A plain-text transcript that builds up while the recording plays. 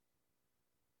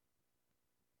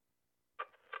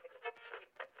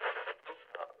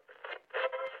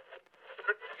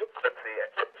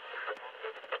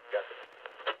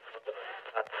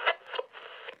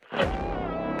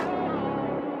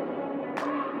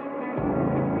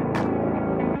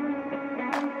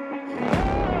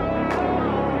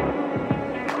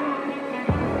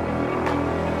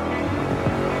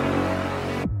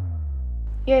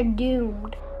You're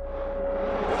doomed.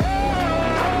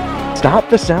 Stop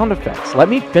the sound effects. Let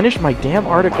me finish my damn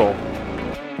article.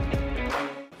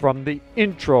 From the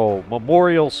Intro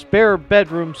Memorial Spare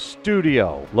Bedroom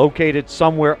Studio, located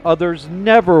somewhere others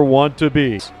never want to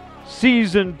be.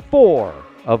 Season 4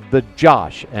 of the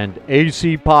Josh and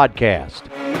AC podcast.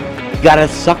 You gotta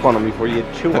suck on them before you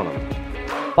chew on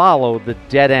them. Follow The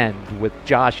Dead End with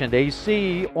Josh and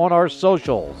AC on our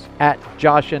socials at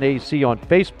Josh and AC on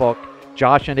Facebook,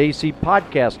 Josh and AC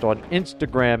Podcast on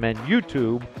Instagram and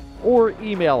YouTube, or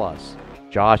email us,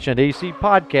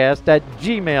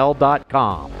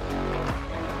 joshandacpodcast@gmail.com.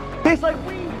 Tastes like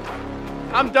weed.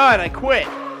 I'm done. I quit.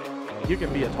 You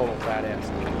can be a total fat ass.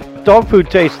 If dog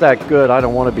food tastes that good, I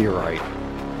don't want to be right.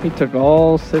 He took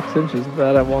all 6 inches of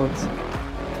that at once.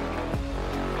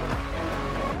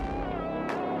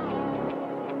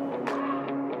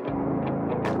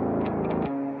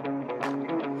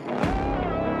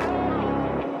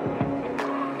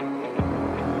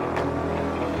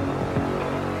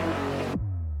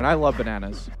 And I love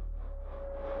bananas.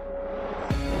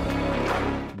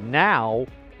 Now,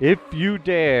 if you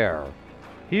dare,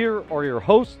 here are your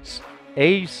hosts,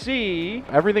 AC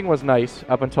Everything was nice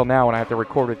up until now when I have to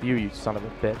record with you, you son of a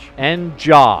bitch. and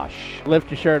Josh.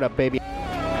 Lift your shirt up, baby.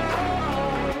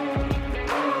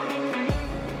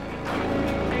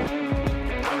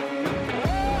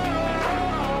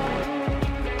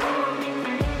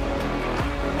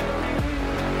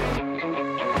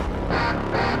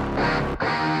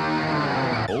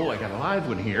 Oh, I got a live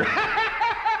one here.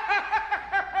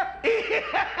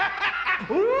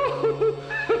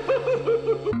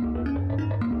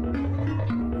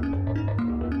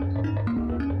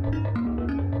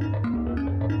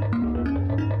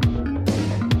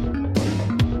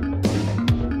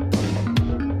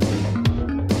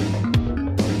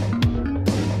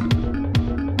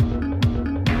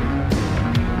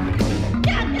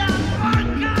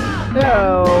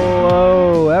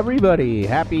 Hello, everybody.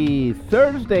 Happy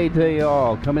Thursday to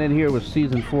y'all. Coming in here with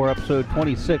Season 4, Episode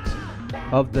 26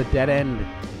 of The Dead End.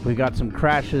 We got some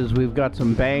crashes, we've got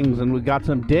some bangs, and we've got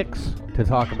some dicks to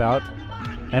talk about.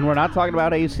 And we're not talking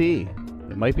about AC.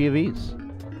 It might be a V's.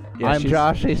 Yeah, I'm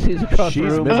Josh. AC's across the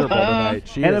She's room. miserable tonight.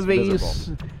 She And a is V's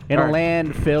miserable. in All a right.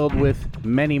 land filled with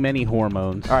many, many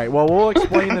hormones. All right, well, we'll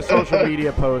explain the social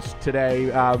media post today,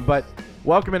 but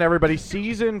welcome in, everybody.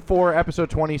 Season 4, Episode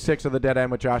 26 of The Dead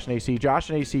End with Josh and AC.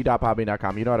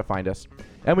 JoshandAC.podbean.com. You know how to find us.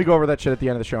 And we go over that shit at the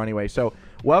end of the show anyway. So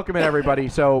welcome in, everybody.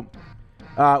 So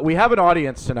we have an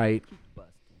audience tonight.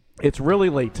 It's really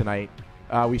late tonight.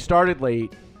 We started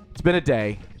late. It's been a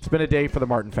day. It's been a day for the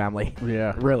Martin family.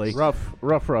 Yeah. Really. Rough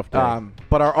day.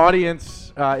 But our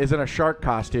audience is in a shark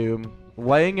costume,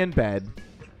 laying in bed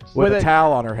with With a a-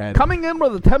 towel on her head. Coming in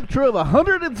with a temperature of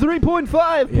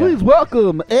 103.5, Yeah. please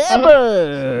welcome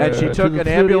Amber. And she to took the an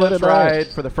studio ambulance tonight. ride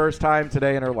for the first time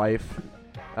today in her life.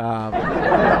 So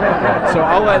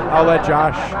I'll let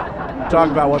Josh talk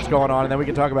about what's going on, and then we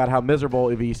can talk about how miserable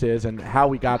Evise is and how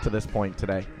we got to this point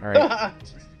today. All right.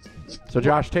 So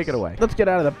Josh, take it away. Let's get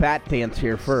out of the bat dance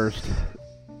here first.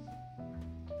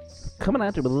 Coming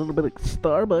at you with a little bit of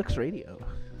Starbucks radio.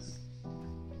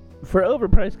 For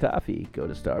overpriced coffee, go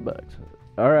to Starbucks.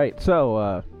 All right,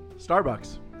 so,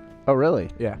 Starbucks. oh, really?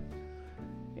 Yeah.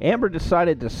 Amber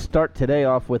decided to start today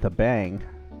off with a bang.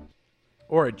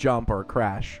 Or a jump or a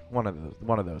crash. One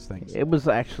of those things. It was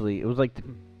like,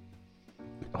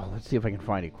 oh, let's see if I can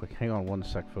find it quick. Hang on one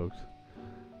sec, folks.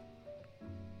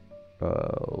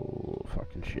 Oh,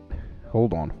 fucking shit.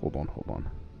 Hold on. All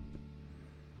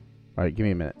right, give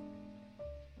me a minute.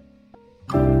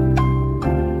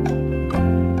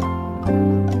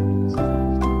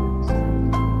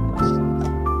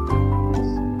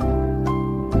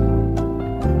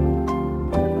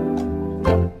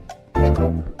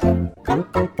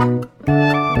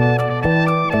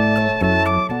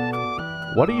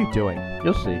 What are you doing?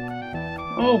 You'll see.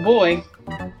 Oh boy.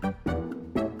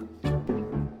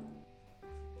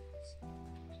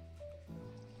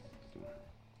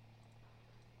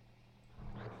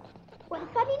 What a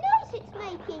funny noise it's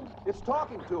making. It's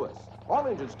talking to us. All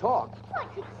engines talk.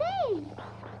 What's it saying?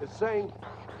 It's saying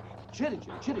chitty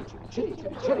chitty chitty chitty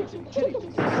chitty chitty chitty chitty chitty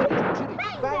chitty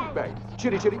bang bang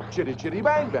chitty chitty chitty chitty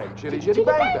bang bang chitty chitty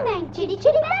bang bang Chitty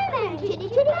chitty bang bang. Chitty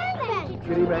chitty bang bang.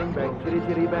 chitty bang bang chitty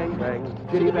chitty bang bang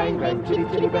chitty bang bang chitty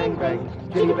chitty bang bang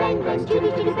chitty bang bang chitty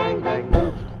chitty bang bang.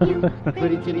 You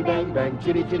pretty chitty bang bang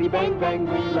chitty chitty bang bang,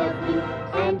 we love you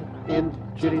and in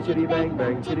chitty chitty bang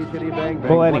bang, chitty chitty bang bang.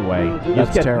 Well, anyway,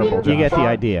 That's terrible, You get Josh. the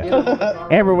idea.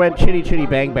 Amber went chitty chitty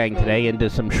bang bang today into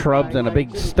some shrubs and a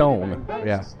big stone.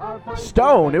 Yeah.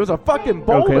 Stone. It was a fucking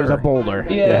boulder. Okay, it was a boulder.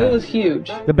 Yeah, it was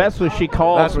huge. The best was she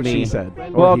called That's what me. she said.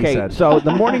 Or Well, he okay, said. so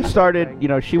the morning started,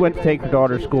 she went to take her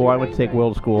daughter to school. I went to take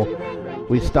Will to school.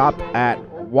 We stopped at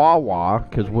Wawa,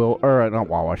 because not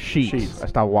Wawa, Sheetz. I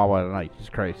stopped at Wawa tonight, Jesus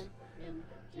Christ.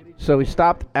 So we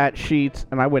stopped at Sheetz,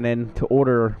 and I went in to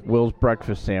order Will's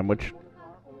breakfast sandwich.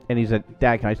 And he said,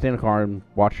 Dad, can I stay in the car and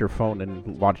watch your phone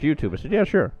and watch YouTube? I said, yeah,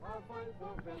 sure.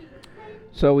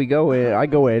 So we go in, I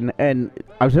go in, and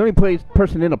I was the only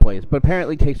person in the place, but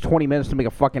apparently it takes 20 minutes to make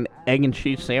a fucking egg and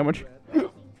cheese sandwich.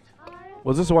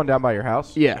 Was this the one down by your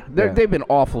house? Yeah, they've been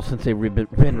awful since they've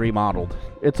been remodeled.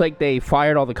 It's like they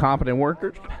fired all the competent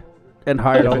workers and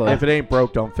hired all the... If it ain't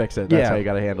broke, don't fix it. That's Yeah. how you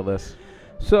got to handle this.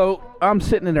 So I'm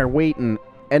sitting in there waiting,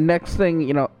 and next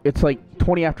thing, it's like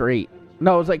 20 after 8.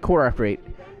 No, it was like quarter after 8.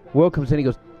 Will comes in, he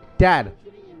goes, Dad,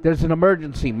 there's an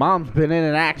emergency. Mom's been in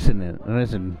an accident. And I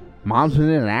said, Mom's been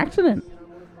in an accident?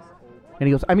 And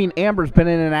he goes, I mean, Amber's been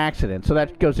in an accident. So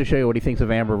that goes to show you what he thinks of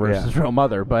Amber versus real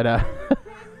mother. But,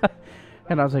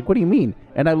 and I was like, what do you mean?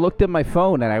 And I looked at my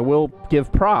phone, and I will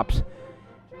give props.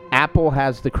 Apple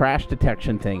has the crash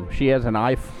detection thing. She has an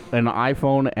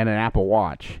iPhone and an Apple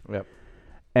Watch. Yep.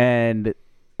 And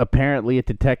apparently it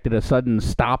detected a sudden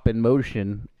stop in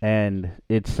motion, and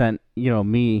it sent,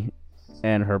 me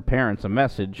and her parents a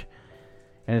message.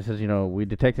 And it says, we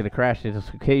detected a crash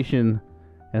notification,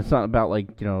 and it's something about,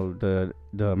 the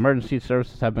emergency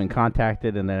services have been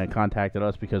contacted, and then it contacted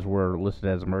us because we're listed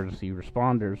as emergency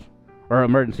responders, or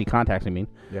emergency contacts, I mean.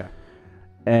 Yeah.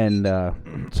 And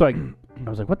so I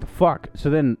was like, what the fuck? So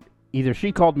then either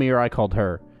she called me or I called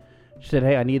her. She said,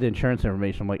 hey, I need the insurance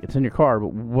information. I'm like, it's in your car,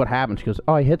 but what happened? She goes,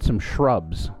 oh, I hit some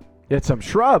shrubs. It's some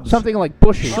shrubs. Something like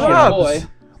bushes. Shrubs. Boy.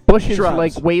 Bushes Shrubs.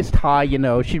 like waist high,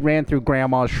 She ran through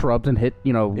grandma's shrubs and hit,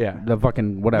 the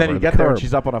fucking whatever. Then you the get there and curb.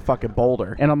 she's up on a fucking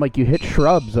boulder. And I'm like, you hit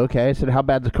shrubs, okay? I said, how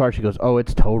bad's the car? She goes, oh,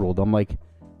 it's totaled. I'm like,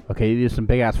 okay, these are some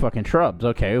big-ass fucking shrubs.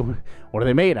 Okay, what are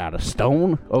they made out of?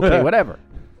 Stone? Okay, whatever.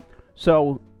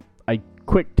 So I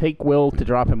quick take Will to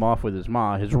drop him off with his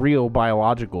mom, his real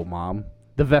biological mom,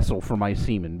 the vessel for my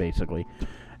semen, basically.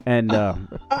 And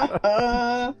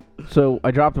so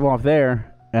I dropped him off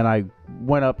there, and I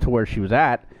went up to where she was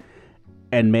at,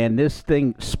 and man, this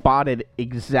thing spotted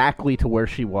exactly to where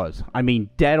she was. I mean,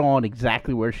 dead on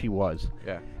exactly where she was.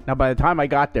 Yeah. Now, by the time I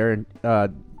got there,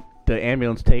 the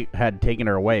ambulance had taken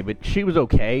her away, but she was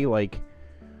okay. Like,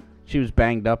 she was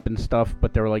banged up and stuff,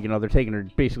 but they were like, they're taking her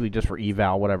basically just for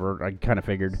eval, whatever. I kind of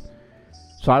figured.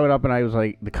 So I went up and I was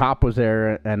like, the cop was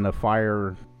there and the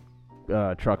fire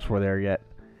trucks were there yet.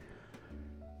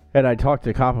 And I talked to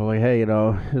the cop. I was like, hey,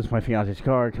 this is my fiance's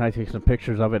car. Can I take some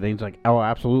pictures of it? And he's like, oh,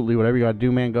 absolutely. Whatever you got to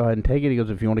do, man, go ahead and take it. He goes,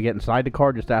 if you want to get inside the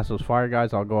car, just ask those fire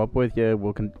guys. I'll go up with you.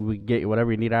 We get you whatever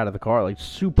you need out of the car. Like,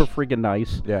 super freaking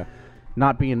nice. Yeah.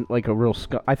 Not being like a real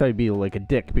I thought he'd be like a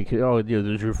dick because, this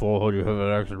is your fault. You have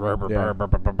an accident.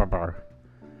 Yeah.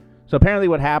 So apparently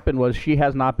what happened was she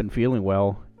has not been feeling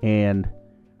well. And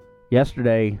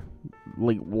yesterday,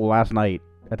 last night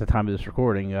at the time of this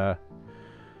recording,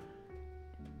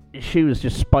 she was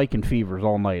just spiking fevers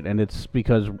all night, and it's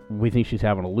because we think she's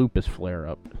having a lupus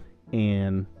flare-up.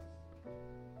 And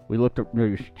we looked up,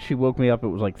 she woke me up, it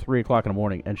was like 3 o'clock in the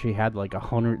morning, and she had like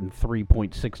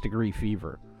 103.6 degree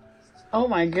fever. Oh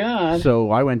my god.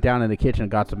 So I went down in the kitchen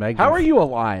and got some eggs. How are you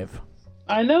alive?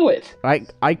 I know it.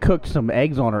 I cooked some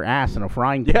eggs on her ass in a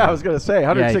frying pan. Yeah, I was going to say,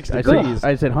 106 degrees.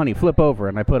 I said, honey, flip over,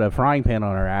 and I put a frying pan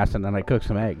on her ass, and then I cooked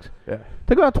some eggs. Yeah.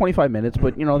 Took about 25 minutes,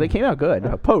 but, they came out good.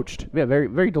 Poached. Yeah, very,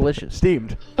 very delicious.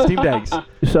 Steamed eggs.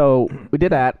 So we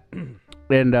did that,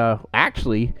 and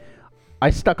actually, I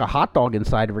stuck a hot dog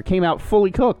inside of her. Came out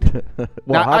fully cooked. Well,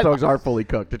 Now, hot dogs are fully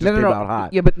cooked. It just came out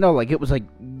hot. Yeah, but no, like it was like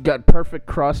got perfect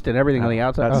crust and everything on the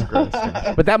outside. That's gross.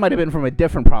 But that might have been from a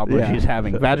different problem Yeah. she's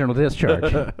having, vaginal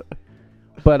discharge.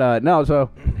 But no, so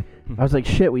I was like,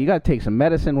 shit. Well, you got to take some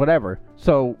medicine, whatever.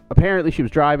 So apparently, she was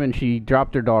driving. She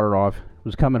dropped her daughter off.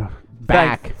 Was coming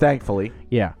back. Thankfully.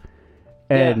 Yeah,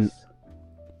 and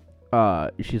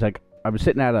Yes. she's like, I was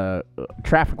sitting at a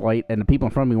traffic light, and the people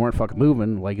in front of me weren't fucking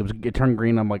moving. Like, it turned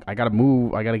green. I'm like, I gotta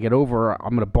move. I gotta get over.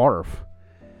 I'm gonna barf.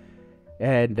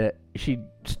 And she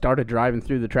started driving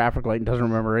through the traffic light and doesn't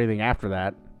remember anything after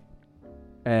that.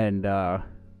 And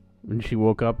when she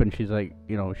woke up, and she's like,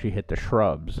 she hit the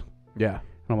shrubs. Yeah.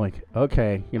 And I'm like,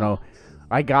 okay,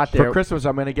 I got there. For Christmas,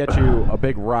 I'm going to get you a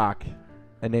big rock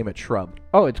and name it Shrub.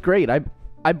 Oh, it's great.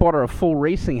 I bought her a full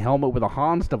racing helmet with a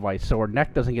Hans device so her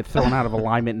neck doesn't get thrown out of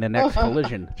alignment in the next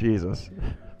collision. Jesus.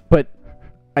 But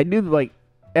I knew, like,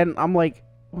 and I'm like,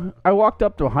 I walked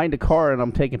up behind a car and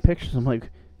I'm taking pictures. I'm like,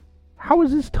 how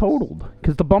is this totaled?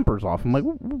 Because the bumper's off. I'm like,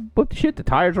 what the shit? The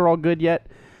tires are all good yet?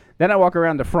 Then I walk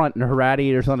around the front and her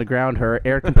radiator's on the ground. Her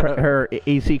her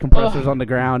AC compressor's on the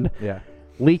ground. Yeah.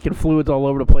 Leaking fluids all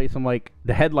over the place. I'm like,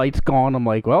 the headlight's gone. I'm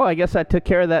like, well, I guess I took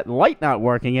care of that light not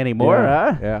working anymore,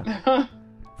 huh? Yeah.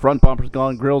 Front bumper's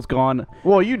gone, grill's gone.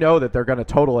 Well, you know that they're going to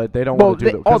total it. They don't want to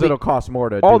do it because it'll cost more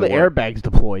to all do the work. airbags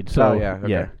deployed. So yeah.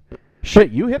 Okay. Shit,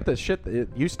 you hit the shit.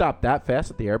 You stopped that fast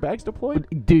that the airbags deployed?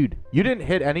 Dude. You didn't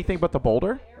hit anything but the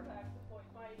boulder?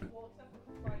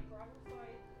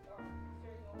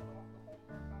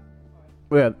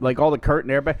 Yeah, like all the curtain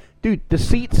airbag. Dude, the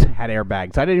seats had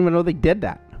airbags. I didn't even know they did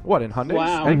that. What, in Hyundais?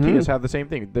 Wow. And Kias have the same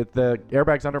thing. The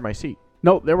airbag's under my seat.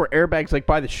 No, there were airbags like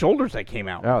by the shoulders that came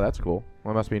out. Oh, that's cool.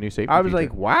 Well, it must be a new safety I was feature.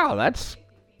 like, wow, that's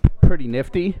pretty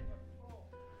nifty.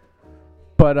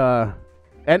 But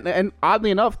and oddly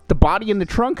enough, the body in the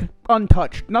trunk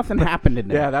untouched. Nothing happened in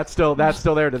there. Yeah, that's still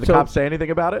there. Did the So- cops say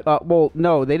anything about it? Well,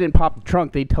 no, they didn't pop the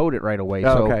trunk. They towed it right away.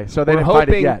 Oh, So okay. So they we're didn't find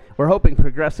it hoping- yet. We're hoping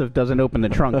Progressive doesn't open the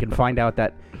trunk and find out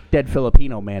that dead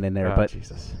Filipino man in there. Oh, but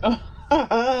Jesus.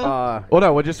 well,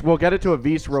 no, we'll get it to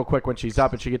Avise real quick when she's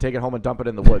up, and she can take it home and dump it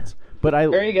in the woods. But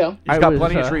There you go. She's got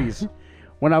plenty of trees.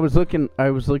 When I was looking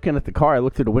at the car. I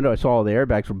looked through the window. I saw all the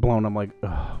airbags were blown. I'm like,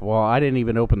 ugh, well, I didn't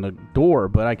even open the door,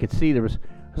 but I could see there was.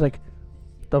 I was like,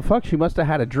 the fuck? She must have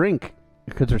had a drink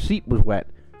because her seat was wet.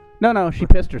 No, she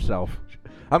pissed herself.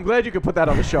 I'm glad you could put that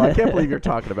on the show. I can't believe you're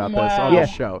talking about this on Wow. the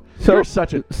show. So- You're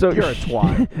such a So you're a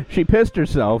twat. She pissed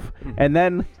herself, and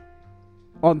then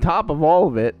on top of all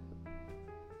of it,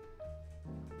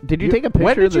 did you take a picture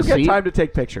When did of the you get seat? time to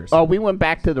take pictures? Oh, we went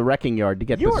back to the wrecking yard to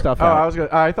get the stuff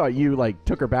out. I thought you like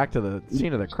took her back to the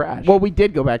scene of the crash. Well, we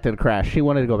did go back to the crash. She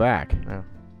wanted to go back. Yeah.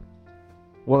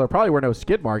 Well, there probably were no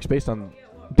skid marks based on.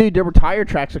 Dude, there were tire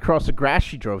tracks across the grass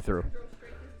she drove through.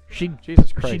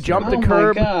 Jesus Christ. She jumped Oh the my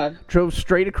curb, God. drove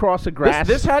straight across the grass.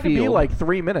 This had to be field. like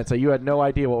 3 minutes. So you had no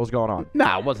idea what was going on.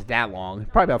 No, it wasn't that long.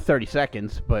 Probably about 30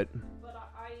 seconds, but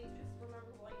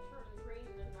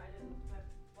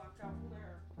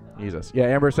Jesus. Yeah,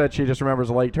 Amber said she just remembers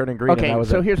the light turning green. and okay. that was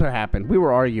So it. here's what happened. We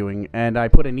were arguing, and I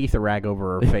put an ether rag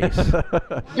over her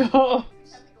face.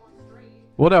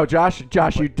 Well, no, Josh,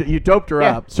 you doped her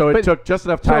Yeah, up, so it but- took just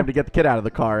enough time so- to get the kid out of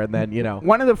the car, and then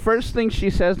One of the first things she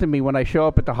says to me when I show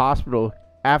up at the hospital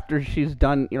after she's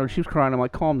done, she was crying. I'm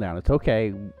like, calm down. It's okay.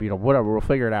 Whatever. We'll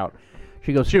figure it out.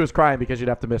 She goes, she was crying because you'd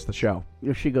have to miss the show.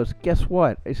 She goes, guess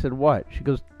what? I said, what? She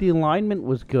goes, the alignment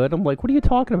was good. I'm like, what are you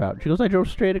talking about? She goes, I drove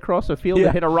straight across the field Yeah.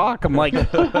 and hit a rock. I'm like,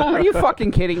 are you fucking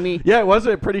kidding me? Yeah, it was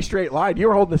a pretty straight line. You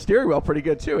were holding the steering wheel pretty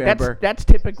good too, Amber. That's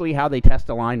typically how they test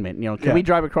alignment. Can Yeah. we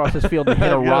drive across this field and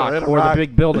hit a Yeah, rock hit a or rock. the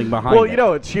big building behind Well,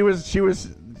 it? she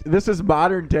was. This is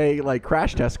modern day like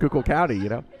crash test, Schuylkill County.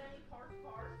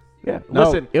 Yeah. No,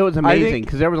 Listen, it was I amazing think-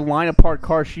 because there was a line of parked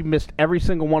cars. She missed every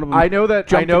single one of them. I know that.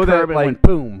 Jumped the curb and like went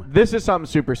boom. This is something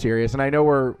super serious, and I know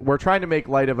we're trying to make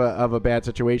light of a bad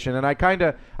situation. And I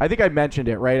think I mentioned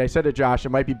it right. I said to Josh, it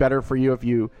might be better for you if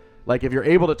you're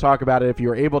able to talk about it. If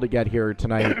you're able to get here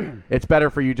tonight, it's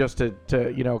better for you just to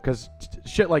because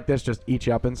shit like this just eats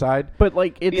you up inside. But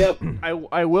like it's, Yep.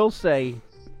 I will say,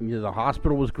 the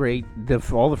hospital was great.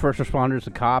 All the first responders, the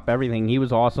cop, everything. He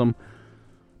was awesome.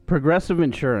 Progressive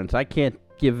Insurance, I can't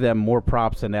give them more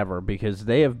props than ever because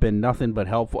they have been nothing but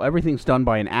helpful. Everything's done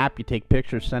by an app. You take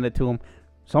pictures, send it to them.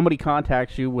 Somebody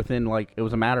contacts you within it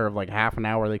was a matter of half an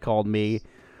hour. They called me.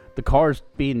 The car's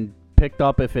being picked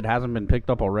up. If it hasn't been picked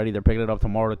up already, they're picking it up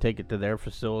tomorrow to take it to their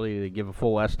facility. They give a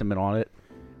full estimate on it,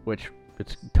 which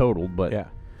it's totaled. But Yeah.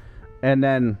 and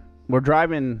then we're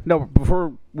driving. No,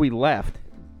 before we left,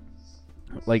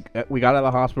 we got out of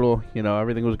the hospital.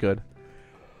 Everything was good.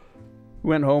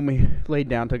 Went home, we laid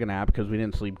down, took a nap because we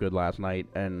didn't sleep good last night.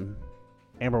 And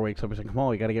Amber wakes up and said, "Come on,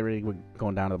 we got to get ready. We're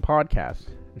going down to the podcast."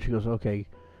 And she goes, "Okay,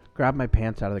 grab my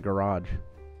pants out of the garage."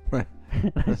 I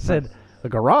said, "The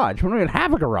garage? We don't even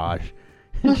have a garage."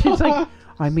 And she's like,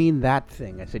 "I mean that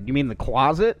thing." I said, "You mean the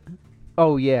closet?"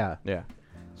 "Oh, yeah." Yeah.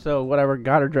 So whatever,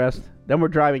 got her dressed. Then we're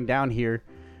driving down here,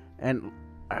 and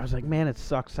I was like, man, it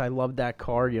sucks. I love that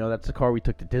car. That's the car we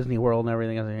took to Disney World and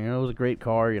everything. I was like, it was a great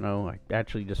car. I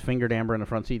actually just fingered Amber in the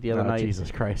front seat the other night. Jesus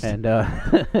Christ. And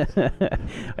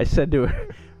I said to her,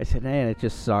 man, it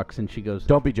just sucks. And she goes,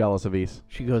 Don't be jealous of Eve.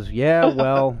 She goes, yeah,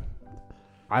 well,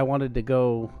 I wanted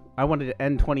to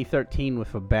end 2013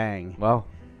 with a bang. Well.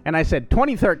 And I said,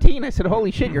 2013? I said, holy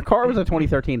shit, your car was a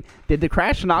 2013. Did the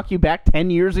crash knock you back 10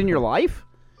 years in your life?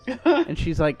 And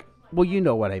she's like, well, you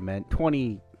know what I meant.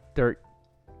 2013.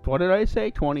 What did I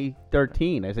say?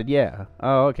 2013. I said, yeah.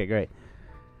 Oh, okay, great.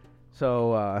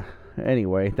 So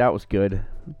anyway, that was good.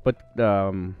 But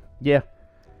yeah.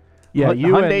 Yeah,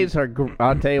 you Hyundais are.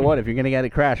 I'll tell you what. If you're gonna get it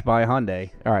crashed, buy a Hyundai.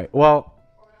 All right. Well,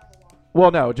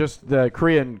 no, just the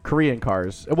Korean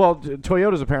cars. Well,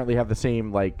 Toyotas apparently have the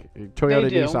same Toyota, They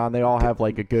do. Nissan. They all have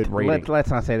a good rating. Let's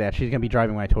not say that. She's gonna be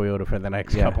driving my Toyota for the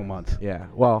next couple months. Yeah.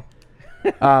 Well.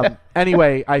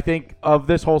 Anyway, I think of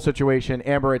this whole situation,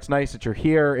 Amber, it's nice that you're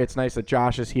here. It's nice that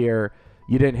Josh is here.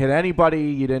 You didn't hit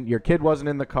anybody. Your kid wasn't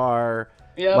in the car.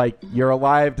 Yep. You're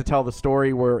alive to tell the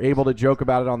story. We're able to joke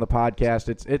about it on the podcast.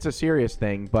 It's a serious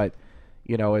thing, but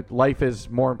life is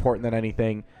more important than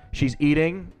anything. She's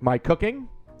eating my cooking.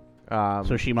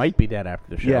 So she might be dead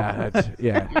after the show.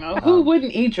 Yeah. Who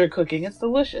wouldn't eat your cooking? It's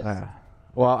delicious.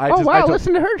 Well,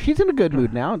 listen to her. She's in a good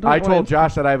mood now. I told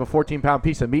Josh that I have a 14-pound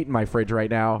piece of meat in my fridge right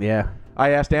now. Yeah. I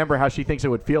asked Amber how she thinks it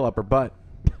would feel up her butt.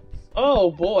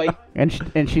 Oh boy.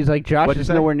 And she's like, Josh What'd you is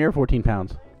say? nowhere near 14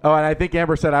 pounds. Oh, and I think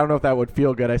Amber said, I don't know if that would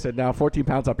feel good. I said, no, 14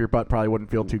 pounds up your butt probably wouldn't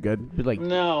feel too good. Be like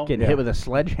No. getting hit with a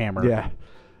sledgehammer. Yeah.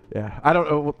 Yeah. I don't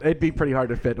know. It'd be pretty hard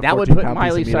to fit a That would 14-pound put piece of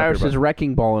Miley meat up your Cyrus's butt.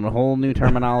 wrecking ball in a whole new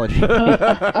terminology.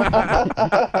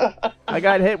 I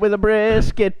got hit with a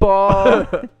brisket ball.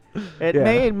 It Yeah.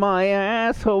 made my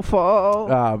asshole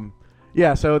fall.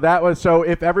 Yeah, so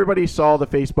if everybody saw the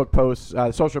Facebook posts,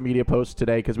 social media posts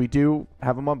today, because we do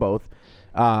have them on both,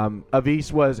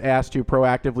 Avis was asked to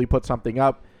proactively put something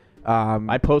up.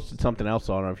 I posted something else.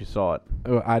 I don't know if you saw it.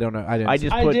 I don't know. I didn't. I see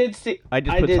just I put did see. I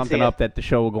just I put did something see up it. that the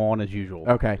show will go on as usual.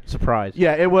 Okay. Surprise.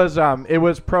 Yeah, it was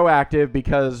proactive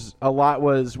because a lot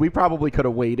was, we probably could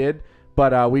have waited,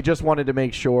 but we just wanted to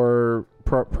make sure,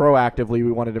 proactively,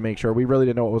 we wanted to make sure. We really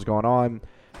didn't know what was going on.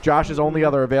 Josh's only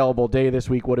other available day this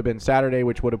week would have been Saturday,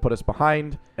 which would have put us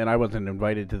behind. And I wasn't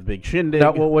invited to the big shindig.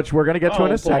 No, which we're going to get to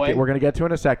in Oh, a second. boy. We're going to get to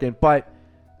in a second. But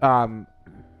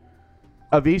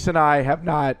Avis and I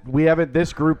haven't,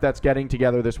 this group that's getting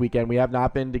together this weekend, we have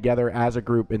not been together as a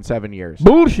group in 7 years.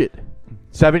 Bullshit.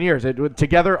 7 years.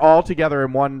 All together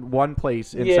in one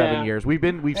place in 7 years. We've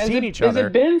seen each other. Has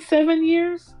it been 7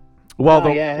 years? Well,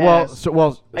 yeah, it has. so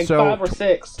 5 or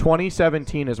 6.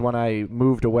 2017 is when I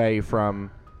moved away from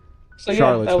So yeah,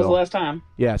 Charlottesville. that was the last time.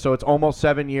 Yeah, so it's almost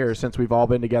 7 years since we've all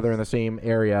been together in the same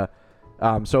area.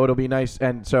 So it'll be nice,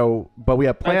 but we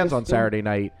have plans on Saturday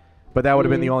night. But that would have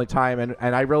been the only time,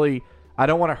 and I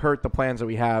don't want to hurt the plans that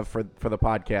we have for the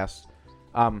podcast.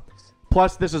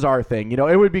 Plus, this is our thing.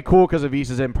 It would be cool because Avis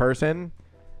is in person,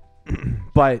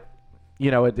 but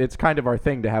it's kind of our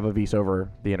thing to have Avis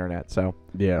over the internet. So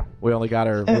Yeah. we only got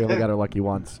her lucky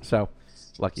once. So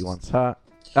lucky once, huh?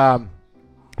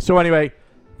 So anyway,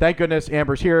 thank goodness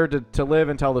Amber's here to live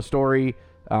and tell the story.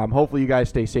 Hopefully you guys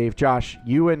stay safe. Josh,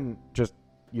 you and just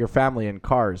your family and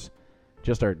cars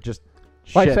are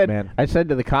Well, shit, man. I said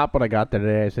to the cop when I got there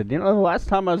today, I said, the last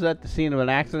time I was at the scene of an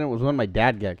accident was when my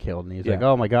dad got killed. And he's like,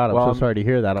 oh, my God, I'm so sorry to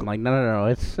hear that. I'm like, no,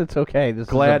 it's okay. This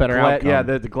is a better outcome.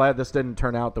 Yeah, glad this didn't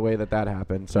turn out the way that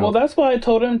happened. So Well, that's why I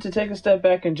told him to take a step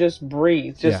back and just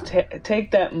breathe. Just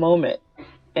take that moment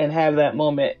and have that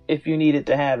moment if you needed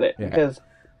to have it, because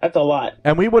that's a lot.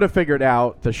 And we would have figured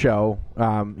out the show.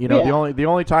 Yeah. The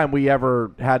only time we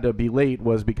ever had to be late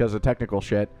was because of technical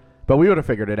shit. But we would have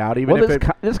figured it out, even if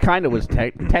this kind of was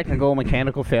technical,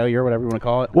 mechanical failure, whatever you want to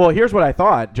call it. Well, here's what I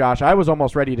thought, Josh. I was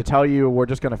almost ready to tell you we're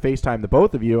just going to FaceTime the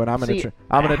both of you, and I'm going to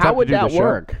attempt how would to do that the show.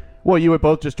 work? Well, you would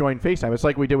both just join FaceTime. It's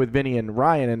like we did with Vinny and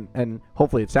Ryan, and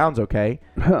hopefully it sounds okay.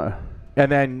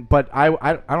 And then, but I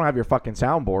don't have your fucking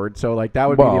soundboard, so that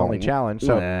would be the only challenge.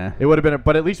 So it would have been,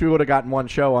 but at least we would have gotten one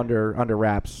show under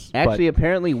wraps. Actually,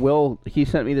 apparently, he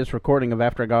sent me this recording of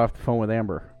after I got off the phone with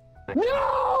Amber.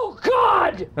 No,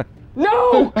 God!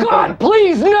 No, God,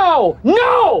 please, no!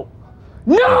 No!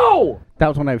 No! That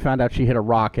was when I found out she hit a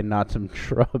rock and not some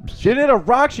shrubs. She didn't hit a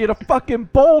rock, she hit a fucking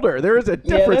boulder. There is a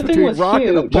difference that thing between was rock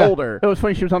and a huge. boulder. It was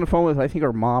funny. She was on the phone with, I think,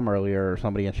 her mom earlier or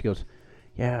somebody, and she goes,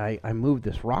 yeah, I moved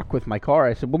this rock with my car.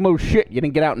 I said, well, no shit. You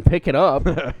didn't get out and pick it up.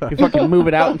 You fucking move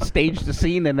it out and stage the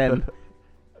scene, and then...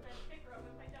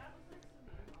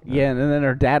 Yeah, and then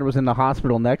her dad was in the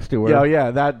hospital next to her.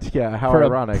 How for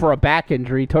ironic. For a back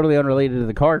injury, totally unrelated to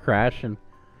the car crash. And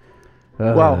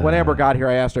well, when Amber got here,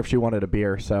 I asked her if she wanted a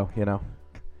beer, so,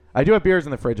 I do have beers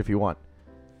in the fridge if you want.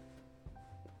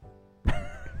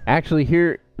 Actually,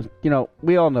 here,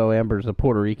 we all know Amber's a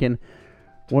Puerto Rican.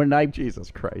 Jesus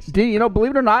Christ.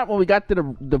 Believe it or not, when we got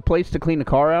to the place to clean the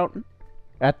car out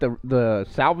at the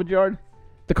salvage yard,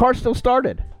 the car still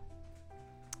started.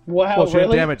 Wow, Well, she really?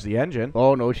 didn't damage the engine.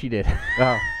 Oh, no, she did.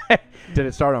 Oh. Did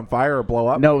it start on fire or blow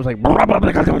up? No, it was like...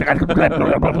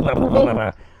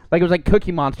 Like it was like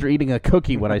Cookie Monster eating a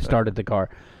cookie when I started the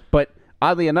car. But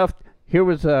oddly enough, here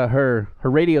was her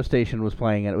radio station was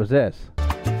playing, and it was this.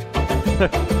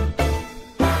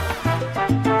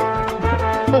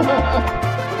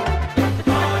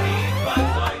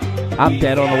 I'm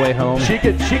dead on the way home. She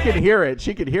can hear it.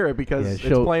 She can hear it because Yeah, it's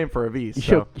she'll- playing for Avis.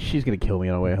 So. She's gonna kill me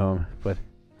on the way home. But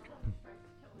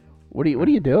what are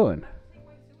you doing?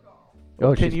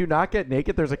 Oh, Can you not get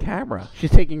naked? There's a camera. She's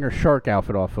taking her shark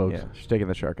outfit off, folks. Yeah, she's taking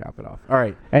the shark outfit off. All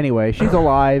right. Anyway, she's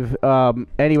alive.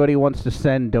 Anybody wants to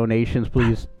send donations,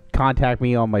 please contact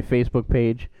me on my Facebook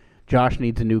page. Josh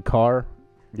needs a new car.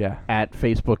 Yeah. At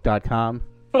facebook.com.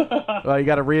 Well, you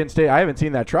got to reinstate. I haven't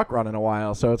seen that truck run in a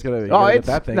while, so it's gonna. Oh, get it's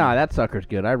that thing. nah, that sucker's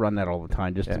good. I run that all the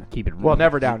time just to keep it. Well,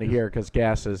 never down to here because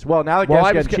gas is. Well, now that Well, gas I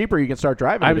is was getting cheaper, you can start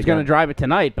driving. I it was going to again. drive it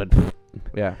tonight, but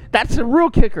Yeah. that's a real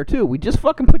kicker too. We just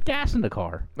fucking put gas in the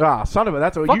car. Ah, son of a.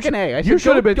 That's what you Fucking A. I you said,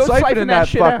 should have been go siphon siphoning that that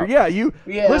shit fucker. out. Yeah, you.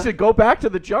 Yeah. Listen, go back to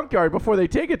the junkyard before they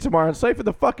take it tomorrow and siphon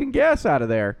the fucking gas out of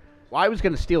there. Well, I was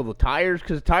going to steal the tires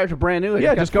because the tires are brand new. I Yeah,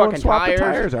 got just go and fucking swap the tires.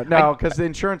 tires out. No, because the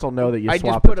insurance will know that you I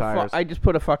swapped just put the tires. I just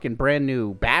put a fucking brand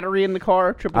new battery in the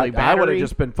car, AAA I battery. would have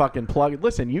just been fucking plugged.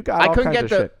 Listen, you got I all couldn't kinds get of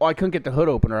the shit. I couldn't get the hood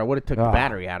opener. I would have took the Ah.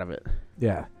 battery out of it.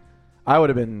 Yeah, I would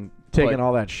have been taking But-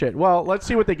 all that shit. Well, let's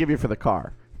see what they give you for the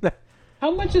car.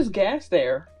 How much is gas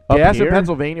there? Gas in here?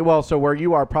 Pennsylvania. Well, so where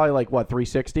you are, probably like what,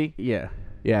 360? Yeah.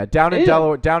 Yeah, down in Ew.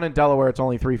 Delaware. Down in Delaware, it's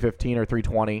only 315 or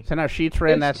 320. So now Sheets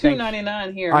ran that It's thing.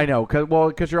 $2.99 here. I know,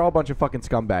 because you're all a bunch of fucking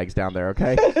scumbags down there.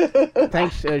 Okay.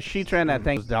 Thanks. Sheets ran that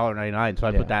thing. It was $1.99, so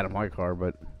I put that in my car.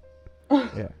 But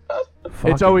Yeah.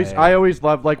 Fucking It's always A. I always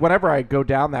love, like, whenever I go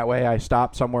down that way, I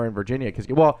stop somewhere in Virginia because,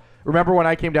 well, remember when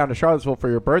I came down to Charlottesville for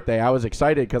your birthday, I was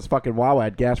excited because fucking Wawa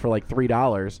had gas for like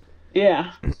 $3.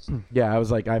 Yeah. Yeah, I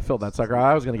was like, I filled that sucker.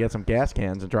 I was gonna get some gas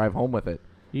cans and drive home with it.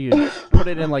 you put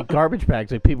it in like garbage bags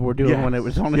like people were doing when it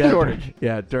was on the shortage.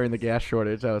 Yeah, during the gas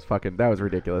shortage, that was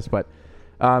ridiculous. But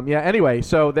yeah, anyway,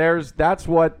 so that's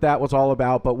what that was all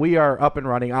about. But we are up and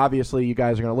running. Obviously, you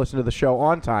guys are gonna listen to the show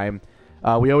on time.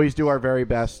 We always do our very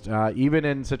best, even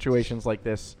in situations like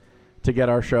this, to get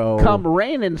our show. Come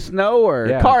rain and snow or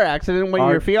Yeah. car accident when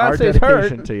Our- your fiance's our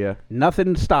dedication hurt, to you.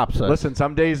 nothing stops us. Listen,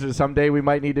 someday we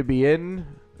might need to be in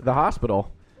the hospital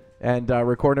and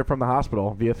record it from the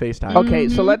hospital via FaceTime. Okay,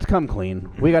 so let's come clean.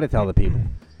 We got to tell the people.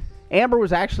 Amber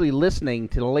was actually listening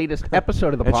to the latest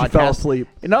episode of the And podcast. she fell asleep.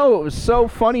 No, it was so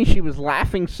funny. She was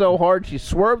laughing so hard. She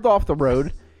swerved off the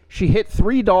road. She hit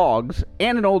 3 dogs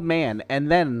and an old man, and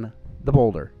then the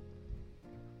boulder.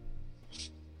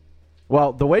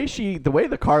 Well, the way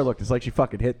the car looked is like she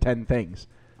fucking hit 10 things.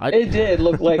 It did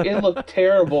look like it looked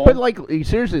terrible. But like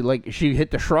seriously, like she hit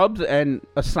the shrubs and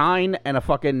a sign and a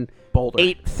fucking Boulder.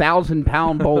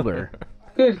 8,000-pound boulder.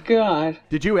 Good God.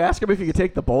 Did you ask him if you could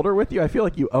take the boulder with you? I feel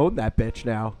like you own that bitch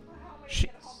now.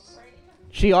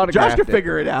 She autographed Josh could it.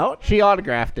 figure it out. She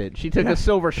autographed it. She took Yeah. a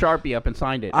silver Sharpie up and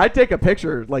signed it. I'd take a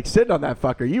picture, like, sitting on that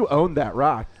fucker. You own that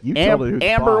rock. You told it who's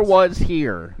Amber boss. was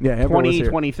here. Yeah, Amber was here.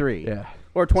 2023. Yeah.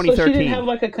 Or So she 2013. didn't have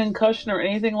like a concussion or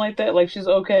anything like that? Like she's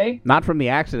okay? Not from the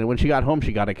accident. When she got home,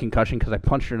 she got a concussion because I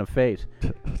punched her in the face.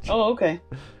 Oh, okay.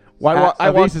 Well,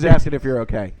 Avis is asking if you're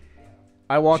okay.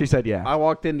 She said yeah. I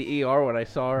walked in the ER when I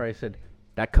saw her. I said,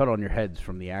 that cut on your head's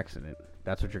from the accident.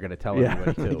 That's what you're going to tell Yeah,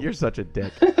 everybody, too. you're such a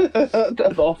dick.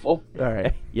 That's awful. All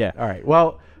right. Yeah. All right.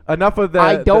 Well, enough of that.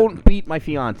 I don't beat my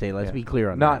fiance. Let's be clear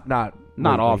on Not that.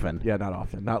 lately. often. Yeah, not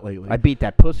often. Not lately. I beat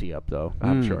that pussy up, though.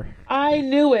 I'm sure. I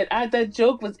knew it. That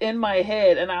joke was in my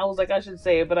head, and I was like, I should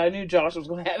say it, but I knew Josh was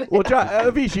going to have it. Well,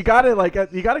 Avis, you got to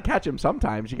you got to catch him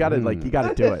sometimes. You got to you got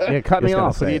to do it. Yeah, cut You me just gotta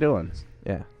off. What are say you it. doing?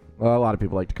 Yeah. Well, a lot of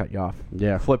people like to cut you off.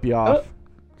 Yeah. Flip you off.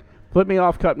 Flip me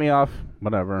off, cut me off,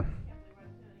 whatever.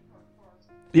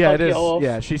 Yeah, Fuck it is. you off.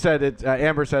 Yeah, she said it.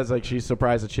 Amber says like she's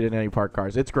surprised that she didn't have any parked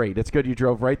cars. It's great. It's good you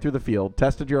drove right through the field,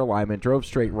 tested your alignment, drove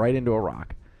straight right into a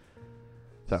rock.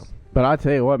 So, But I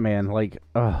tell you what, man, like,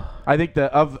 I think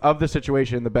of the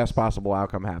situation, the best possible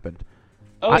outcome happened.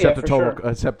 Oh, except yeah, the for total, sure.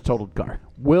 except the totaled car.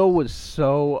 Will was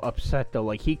so upset, though.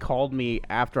 Like, he called me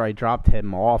after I dropped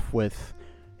him off with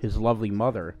his lovely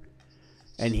mother,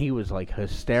 and he was, like,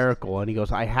 hysterical. And he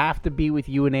goes, I have to be with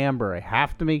you and Amber. I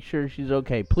have to make sure she's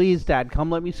okay. Please, Dad, come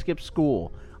let me skip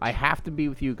school. I have to be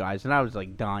with you guys. And I was,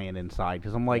 like, dying inside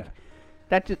because I'm like,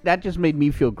 that just made me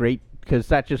feel great because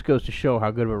that just goes to show how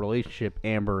good of a relationship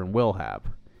Amber and Will have.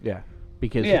 Yeah.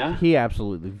 Because Yeah. he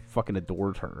absolutely fucking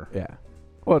adores her. Yeah.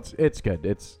 Well, it's good.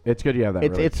 It's good you have that.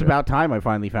 It's relationship. about time I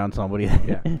finally found somebody.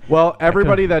 Yeah. Well,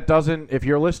 everybody that doesn't, if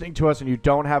you're listening to us and you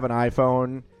don't have an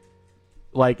iPhone,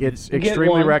 like it's Get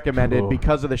extremely one. recommended Oh.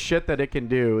 because of the shit that it can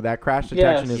do. That crash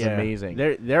detection Yes. is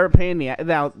amazing. They're paying me.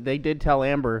 Now they did tell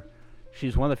Amber,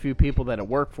 she's one of the few people that it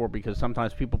worked for because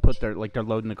sometimes people put they're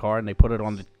loading the car and they put it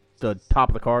on the top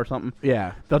of the car or something.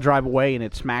 Yeah. They'll drive away and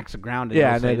it smacks the ground. And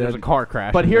Yeah, and there's a car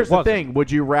crash. But and here's it the wasn't. thing: would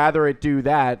you rather it do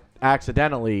that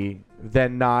accidentally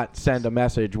than not send a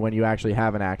message when you actually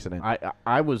have an accident?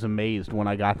 I was amazed when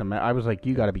I got the I was like,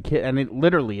 you got to be kidding! And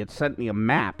it sent me a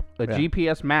map, a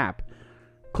GPS map.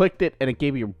 Clicked it and it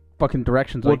gave you fucking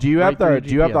directions. Well, like, do you have right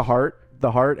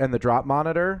the heart and the drop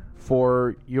monitor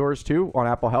for yours too on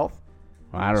Apple Health?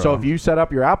 I don't know. So if you set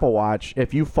up your Apple Watch,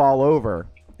 if you fall over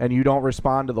and you don't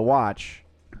respond to the watch,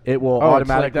 it will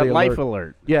automatically it's like that life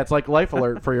alert. Yeah, it's like life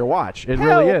alert for your watch. It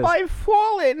Help, really is. I've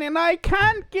fallen and I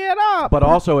can't get up. But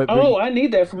also, I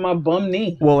need that for my bum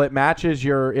knee. Well, it matches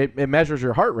it measures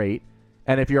your heart rate,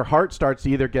 and if your heart starts to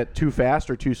either get too fast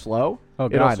or too slow,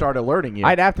 it'll start alerting you.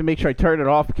 I'd have to make sure I turn it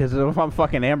off because if I'm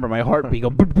fucking Amber, my heartbeat go.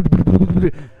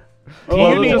 Do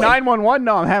you need 911?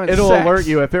 No, I'm having It'll sex. alert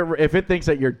you if it thinks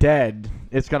that you're dead.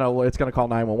 It's gonna call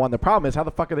 911. The problem is, how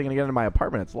the fuck are they gonna get into my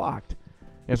apartment? It's locked.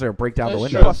 Is there a break down the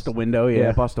window? Bust the window,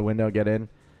 yeah. Bust the window, get in.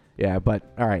 Yeah, but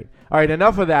all right.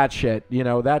 Enough of that shit.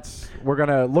 We're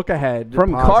gonna look ahead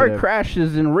from positive. car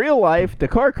crashes in real life to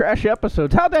car crash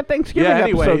episodes. How'd that Thanksgiving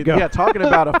episode go? Yeah, talking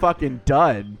about a fucking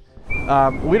dud.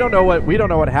 We don't know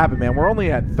what happened, man. We're only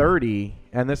at 30,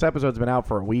 and this episode's been out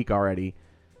for a week already.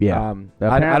 Yeah,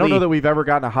 I don't know that we've ever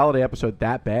gotten a holiday episode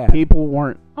that bad. People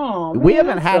weren't. Oh, we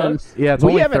haven't had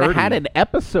only had an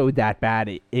episode that bad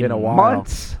in a while.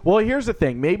 Months. Well, here's the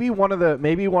thing. Maybe one of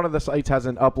the sites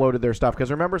hasn't uploaded their stuff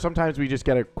because remember sometimes we just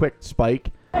get a quick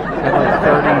spike and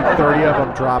like 30 of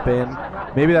them drop in.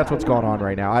 Maybe that's what's going on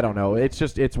right now. I don't know.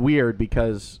 It's weird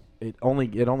because we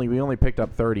only picked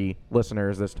up 30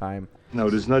 listeners this time. No,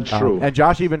 it is not true. And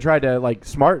Josh even tried to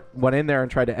went in there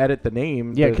and tried to edit the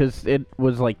name. Yeah, because it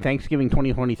was like Thanksgiving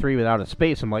 2023 without a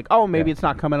space. I'm like, maybe it's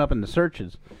not coming up in the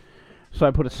searches. So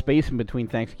I put a space in between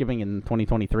Thanksgiving and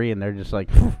 2023, and they're just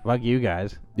like, fuck you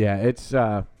guys. Yeah, it's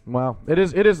it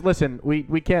is. Listen,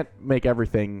 we can't make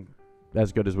everything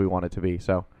as good as we want it to be.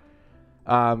 So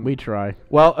we try.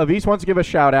 Well, Avis wants to give a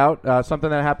shout out. Something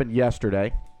that happened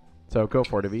yesterday. So go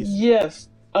for it, Avis. Yes.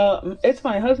 It's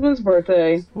my husband's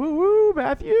birthday. Woo woo,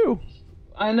 Matthew.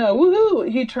 I know.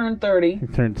 Woohoo! He turned 30. He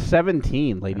turned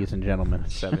 17, ladies and gentlemen.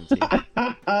 17.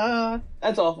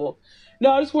 That's awful.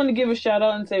 No, I just wanted to give a shout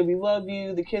out and say we love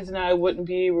you. The kids and I wouldn't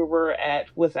be where we're at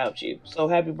without you. So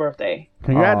happy birthday.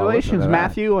 Congratulations,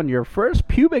 Matthew, on your first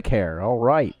pubic hair. All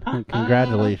right.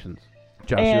 Congratulations.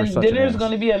 Josh, and dinner's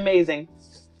going to be amazing.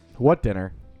 What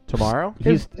dinner? Tomorrow?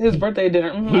 His birthday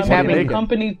dinner. He's having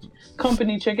company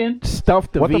chicken.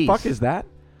 Stuffed What the fuck is that?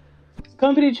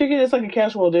 Company chicken is like a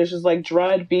casserole dish. It's like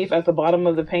dried beef at the bottom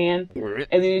of the pan.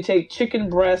 And then you take chicken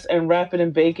breast and wrap it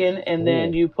in bacon. And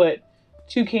then you put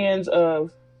 2 cans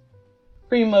of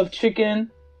cream of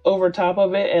chicken over top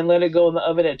of it and let it go in the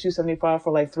oven at 275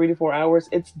 for like 3 to 4 hours.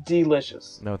 It's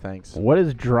delicious. No thanks. What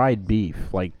is dried beef?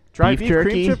 Like dried beef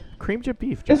jerky? Cream chip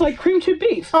beef. It's like cream chip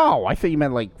beef. Oh, I thought you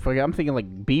meant like, I'm thinking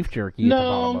like beef jerky at the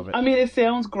bottom of it. I mean, it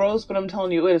sounds gross, but I'm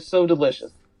telling you, it is so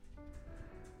delicious.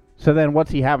 So then what's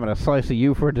he having, a slice of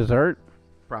you for dessert?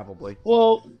 Probably.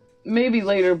 Well, maybe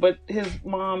later, but his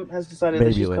mom has decided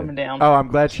that she's coming down. Oh, I'm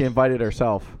glad she invited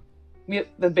herself. Yep,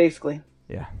 basically.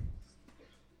 Yeah.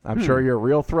 I'm sure you're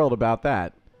real thrilled about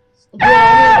that.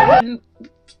 Well, I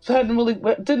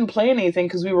didn't plan anything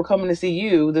because we were coming to see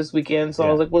you this weekend, so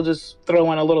I was like, we'll just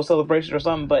throw in a little celebration or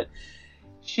something. But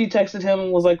she texted him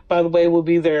and was like, by the way, we'll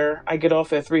be there. I get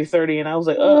off at 3:30, and I was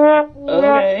like,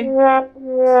 okay.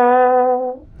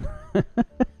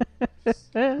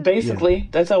 Basically,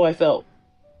 that's how I felt.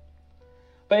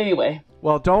 But anyway.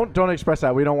 Well, don't express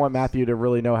that. We don't want Matthew to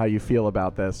really know how you feel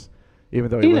about this, even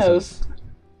though he knows.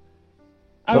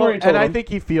 I've already told him. I think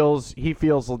he feels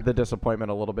the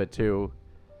disappointment a little bit too.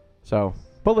 So,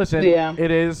 but listen, yeah.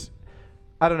 It is.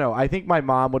 I don't know. I think my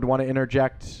mom would want to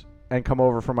interject and come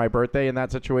over for my birthday in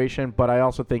that situation, but I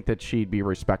also think that she'd be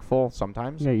respectful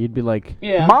sometimes. Yeah, you'd be like,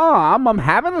 Mom, I'm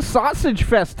having a sausage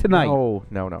fest tonight. No.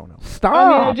 Stop. I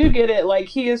mean, I do get it. Like,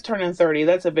 he is turning 30.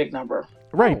 That's a big number.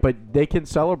 Right, but they can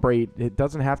celebrate. It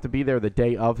doesn't have to be there the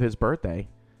day of his birthday.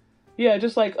 Yeah,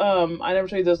 just like, I never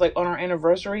told you this, like, on our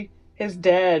anniversary, his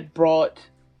dad brought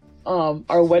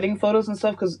our wedding photos and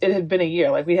stuff because it had been a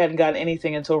year. Like, we hadn't gotten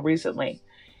anything until recently.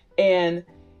 And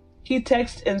he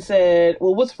texted and said,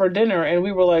 well, what's for dinner? And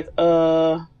we were like,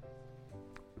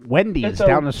 Wendy's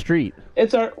down the street.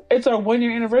 It's our 1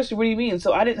 year anniversary. What do you mean?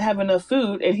 So I didn't have enough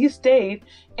food, and he stayed,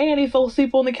 and he fell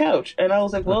asleep on the couch. And I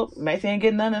was like, well, Max ain't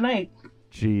getting none tonight.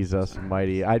 Jesus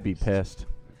mighty. I'd be pissed.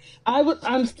 I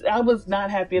was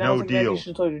not happy, and I was like, Matthew, you should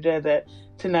have told your dad that.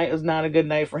 tonight was not a good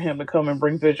night for him to come and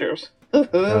bring pictures.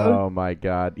 Oh my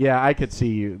God! Yeah, I could see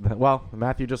you. Well,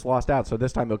 Matthew just lost out, so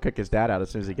this time he'll kick his dad out as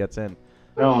soon as he gets in.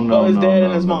 Oh, his dad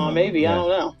and his mom, maybe. I don't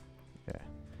know.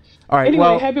 All right. Anyway,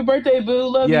 well, happy birthday, Boo.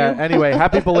 Love you. yeah. Anyway,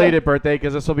 happy belated birthday,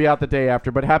 because this will be out the day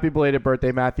after. But happy belated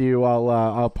birthday, Matthew.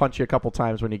 I'll punch you a couple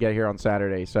times when you get here on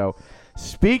Saturday. So,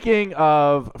 speaking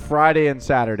of Friday and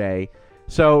Saturday,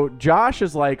 so Josh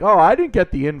is like, "Oh, I didn't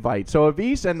get the invite." So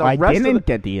Avis and the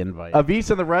get the invite. Avis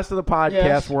and the rest of the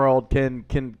podcast world can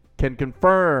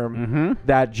confirm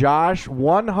that Josh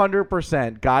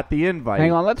 100% got the invite.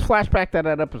 Hang on, let's flash back to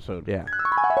that episode. Yeah.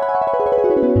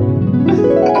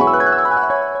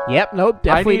 Yep, nope,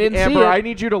 definitely didn't Amber, see it. I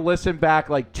need you to listen back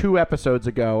like 2 episodes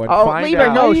ago and Oh, find leave her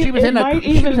out. go. She was in a might she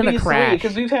even was in be a crash.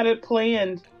 because we've had it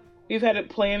planned. We've had it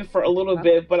planned for a little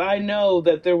bit, but I know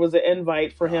that there was an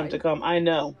invite for him to come. I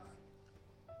know.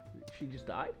 She just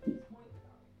died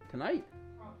tonight.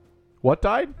 What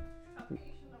died?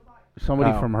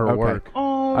 Somebody from her okay. work.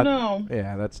 Oh no.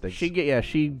 Yeah, that stinks.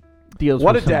 She deals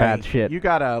what with a some day. bad shit. You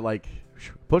gotta like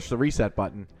push the reset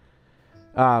button.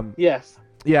 Yes.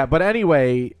 Yeah, but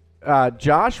anyway,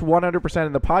 Josh 100%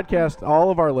 in the podcast.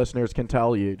 All of our listeners can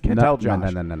tell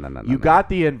Josh. No. You got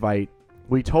the invite.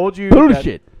 We told you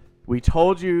Bullshit. We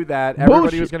told you that everybody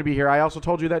Bullshit. was going to be here. I also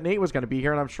told you that Nate was going to be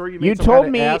here, and I'm sure you made You some told kind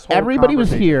of me asshole everybody was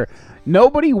conversation. here.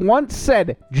 Nobody once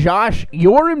said, Josh,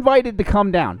 you're invited to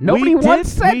come down. Nobody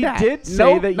once said that. We did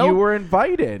say that you were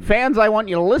invited. Fans, I want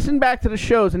you to listen back to the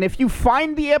shows, and if you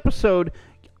find the episode,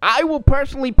 I will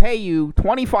personally pay you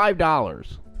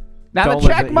 $25. Now, Don't the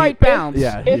check listen. might bounce.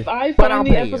 If I But I'll find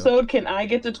the pay you. episode, can I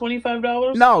get the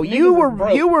 $25? No, you Niggas is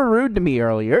broke. were rude to me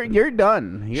earlier. You're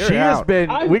done. You're She has out. been.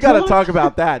 I'm We got to done. talk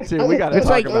about that too. We got to It's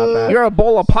talk like about that. you're a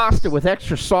bowl of pasta with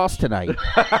extra sauce tonight.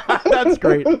 That's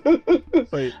great.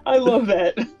 Wait. I love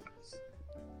that.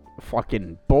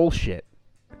 Fucking bullshit.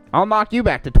 I'll knock you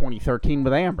back to 2013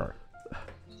 with Amber.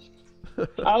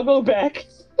 I'll go back.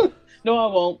 No,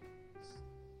 I won't.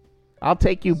 I'll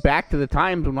take you back to the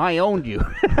times when I owned you.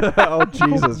 Oh,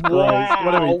 Jesus Christ.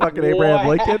 What are we, fucking Abraham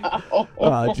Lincoln?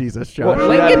 Oh, Jesus, Josh.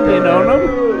 Lincoln didn't own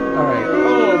him. All right.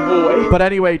 Oh, boy. But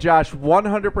anyway, Josh,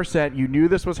 100% you knew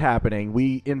this was happening.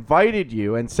 We invited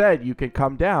you and said you could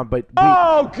come down, but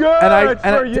good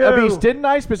Avis, didn't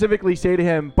I specifically say to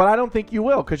him, but I don't think you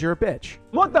will because you're a bitch.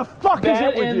 What the fuck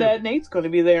That and that Nate's going to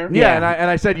be there. Yeah, and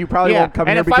I said you probably won't come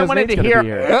and here if because I wanted Nate's to going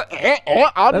hear, to be here.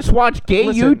 I'll just watch gay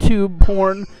Listen, YouTube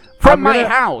porn from I'm my gonna-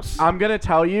 house. I'm going to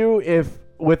tell you if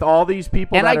with all these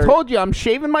people And that I are, told you I'm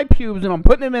shaving my pubes and I'm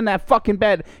putting him in that fucking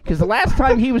bed because the last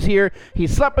time he was here, he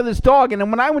slept with his dog, and then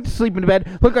when I went to sleep in the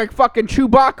bed, looked like fucking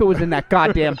Chewbacca was in that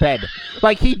goddamn bed.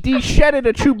 Like he de-shedded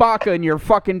a Chewbacca in your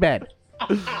fucking bed.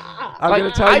 I'm Like,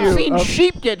 going to tell you I've seen of-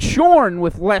 sheep get shorn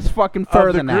with less fucking fur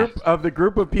of the than group that. of the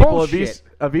group of people. Bullshit.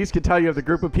 Avis can tell you of the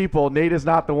group of people. Nate is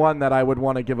not the one that I would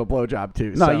want to give a blowjob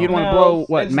to. No, so. you'd want to No, blow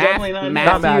what it's definitely not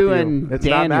Matthew and It's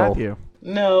Daniel. not Matthew.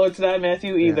 No, it's not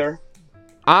Matthew either.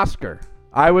 Oscar.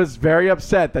 I was very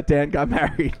upset that Dan got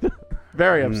married.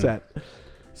 Very upset.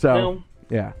 So No.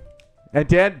 yeah, and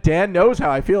Dan knows how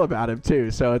I feel about him too.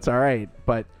 So it's all right.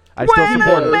 But I still When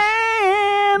support a him.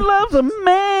 man loves a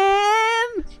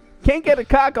man, can't get a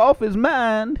cock off his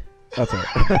mind. That's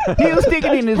right. He'll stick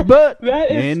it in his butt That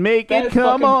is- and make that it is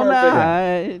come fucking all perfect.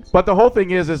 night. But the whole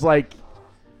thing is like,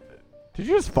 did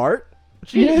you just fart?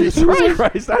 Yes. Jesus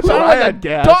Christ, that's Sounded what I like a had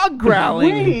gas. dog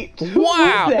growling. Wait, who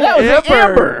wow, was that was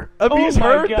Amber. Avis Oh my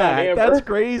heard God, that. Amber. That's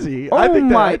crazy. Oh I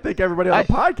my- think everybody on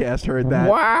the podcast heard that.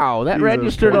 Wow, that Jesus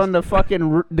registered Christ. on the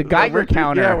fucking the Geiger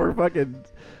counter. Yeah, we're fucking.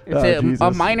 It's oh, a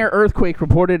Jesus. minor earthquake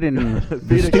reported in the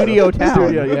Phoenix- studio town.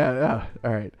 Studio, yeah.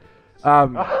 All right.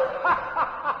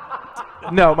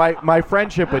 No, my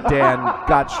friendship with Dan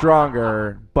got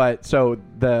stronger, but so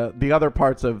the other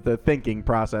parts of the thinking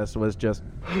process was just,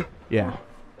 yeah,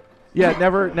 it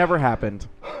never happened.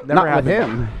 Never Not happened. with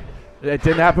him. It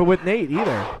didn't happen with Nate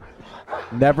either.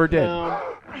 Never did. No.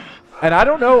 And I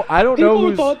don't know People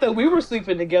who's. thought that we were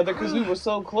sleeping together because we were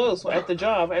so close at the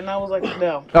job, and I was like,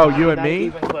 no. Oh, you and not me?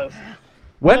 Even close.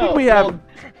 When No, did we have?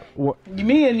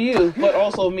 Me and you, but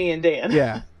also me and Dan.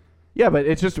 Yeah. Yeah, but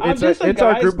it's just I'm it's just a it's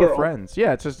our guy's group girl. of friends.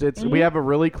 Yeah, it's just we have a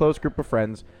really close group of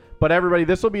friends. But everybody,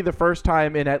 this will be the first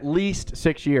time in at least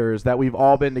 6 years that we've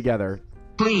all been together.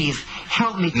 Please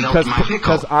help me milk my pickle.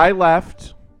 Because I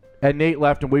left and Nate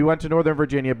left and we went to Northern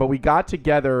Virginia, but we got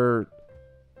together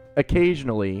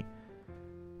occasionally.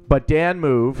 But Dan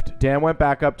moved. Dan went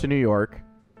back up to New York,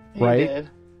 He right? did.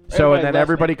 So and then left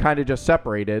everybody me. kind of just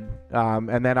separated.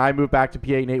 And then I moved back to PA.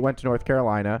 Nate went to North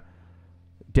Carolina.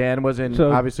 Dan was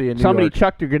obviously in New somebody York.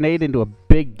 chucked a grenade into a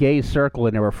big gay circle,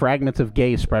 and there were fragments of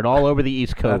gay spread all over the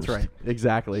East Coast. That's right.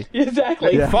 Exactly.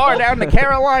 Exactly. Yeah. Far down to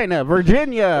Carolina,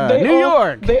 Virginia, New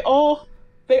York. They all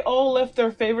left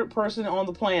their favorite person on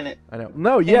the planet. I know.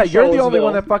 No, yeah, you're the only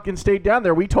one Charlottesville. that fucking stayed down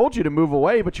there. We told you to move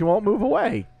away, but you won't move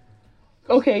away.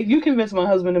 Okay, you convinced my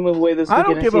husband to move away this weekend. I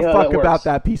don't and give see a how fuck that about works.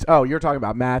 that piece. Oh, you're talking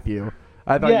about Matthew.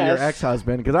 I thought you were your Yes.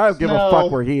 ex-husband, because I don't give a No.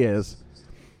 fuck where he is.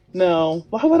 No.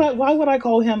 Why would I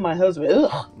call him my husband?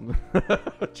 Ugh.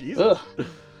 Jesus. Ugh.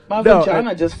 My No,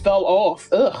 vagina just fell off.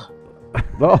 Ugh.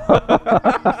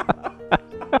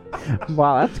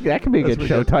 Wow, that could be a good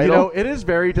show title. You know, it is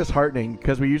very disheartening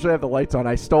because we usually have the lights on.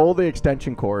 I stole the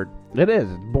extension cord. It is.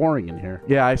 It's boring in here.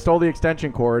 Yeah, I stole the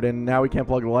extension cord, and now we can't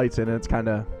plug the lights in, and it's kind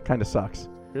of sucks.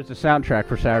 Here's the soundtrack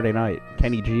for Saturday night.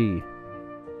 Kenny G.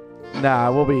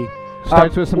 Nah, we'll be...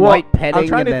 Starts with some light petting. I'm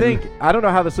trying to and then- think. I don't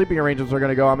know how the sleeping arrangements are going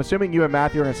to go. I'm assuming you and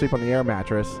Matthew are going to sleep on the air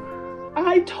mattress.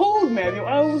 I told Matthew,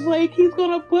 I was like, he's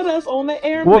gonna put us on the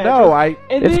air Well, mattress.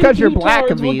 no, and it's then 'cause you're you black,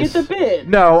 Tards will get Avis. the bed.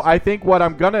 No, I think what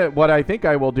I think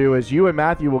I will do is you and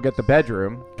Matthew will get the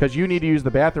bedroom because you need to use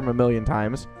the bathroom a million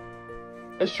times.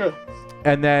 That's true.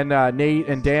 And then Nate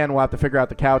and Dan will have to figure out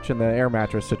the couch and the air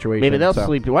mattress situation. Maybe they'll so-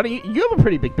 sleep. Why do you have a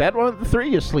pretty big bed? Why don't the three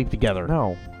of you sleep together?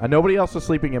 No, nobody else is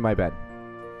sleeping in my bed.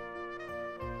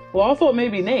 Well, I thought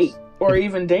maybe Nate or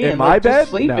even Dan. In my like, just bed?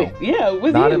 sleeping. No. Yeah,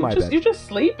 with Not you. in my bed. You're just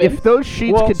sleeping. If those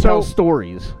sheets Well, could so- tell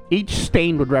stories, each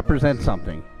stain would represent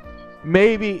something.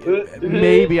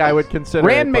 Maybe I would consider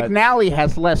Rand it, but- McNally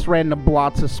has less random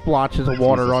blots of splotches of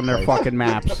water Jesus on their Christ. fucking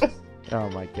maps. Oh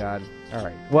my god. All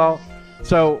right. Well,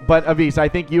 but Avis, I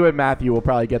think you and Matthew will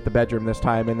probably get the bedroom this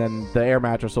time, and then the air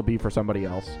mattress will be for somebody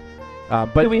else.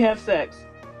 But do we have sex?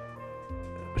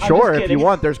 sure, just if you kidding.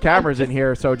 want, there's cameras in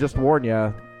here, so just warn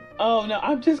you. Oh no,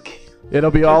 I'm just kidding.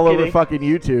 It'll be all over kidding. fucking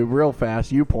YouTube real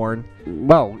fast. You porn.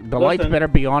 Well, the lights Listen, better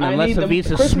be on I unless need the- Avis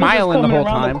is Christmas smiling the coming whole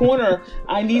around time. the corner.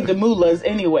 I need the moolahs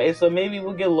anyway, so maybe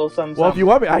we'll get a little something. Well, if you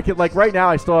want me, I could right now.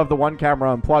 I still have the one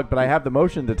camera unplugged, but I have the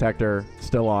motion detector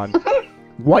still on.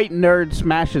 White nerd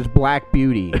smashes black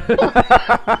beauty.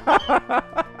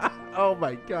 Oh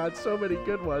my god, so many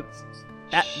good ones.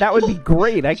 That would be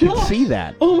great. I could see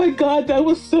that. Oh my god, that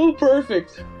was so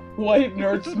perfect. White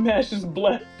nerd smashes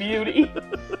black beauty.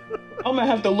 I'm gonna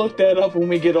have to look that up when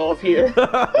we get off here.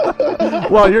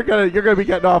 Well, you're gonna be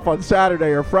getting off on Saturday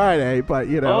or Friday, but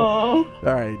you know. Oh.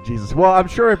 All right, Jesus. Well, I'm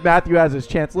sure if Matthew has his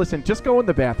chance, listen, just go in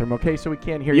the bathroom, okay? So we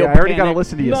can't hear you. You'll I already got to panic.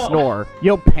 listen to you No. snore.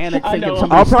 You'll panic I thinking know.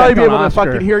 somebody I'll probably stepped be on able to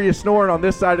Oscar. fucking hear you snoring on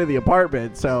this side of the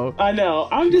apartment. So I know.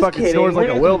 I'm just Fucking kidding. snores We're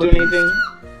like a not gonna do wildebeest. anything.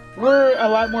 We're a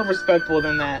lot more respectful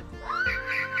than that.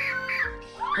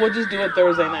 We'll just do it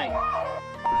Thursday night.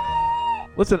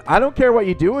 listen, I don't care what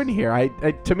you do in here.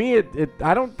 To me,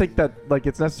 I don't think that like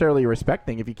it's necessarily a respect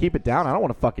thing. If you keep it down, I don't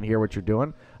want to fucking hear what you're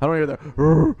doing. I don't hear the.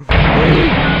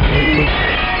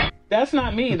 That's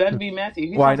not me. That'd be Matthew.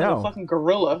 He's Well, I like know. a fucking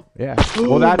gorilla. Yeah.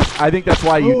 Well, I think that's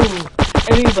why you.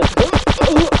 And he's like,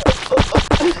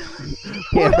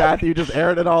 Poor Matthew just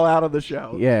aired it all out on the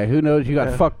show. Yeah, who knows? You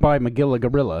got fucked by Magilla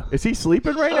Gorilla. Is he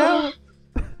sleeping right now?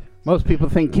 Most people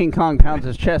think King Kong pounds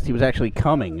his chest. He was actually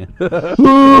coming.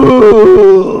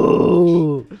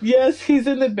 yes, he's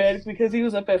in the bed because he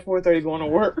was up at 4:30 going to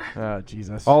work. Oh,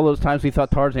 Jesus. All those times we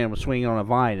thought Tarzan was swinging on a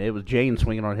vine, it was Jane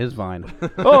swinging on his vine.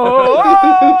 I'm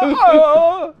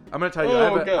gonna tell you,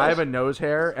 I have a nose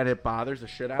hair and it bothers the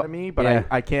shit out of me, but Yeah.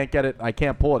 I can't get it. I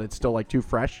can't pull it. It's still like too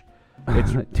fresh.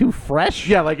 It's too fresh.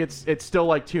 Yeah, like it's still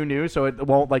like too new, so it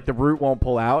won't like the root won't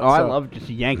pull out. Oh, I so- love just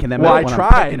yanking them Well, out. I when I'm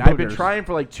tried. picking I've been boogers. trying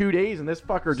for like 2 days, and this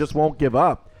fucker just won't give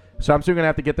up. So I'm soon gonna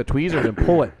have to get the tweezers and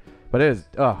pull it. But it is.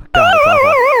 Oh God, it's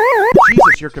awful.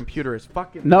 Jesus, your computer is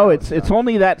fucking. No, loud. it's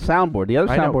only that soundboard. The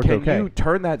other I know. soundboard's Can okay. you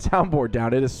turn that soundboard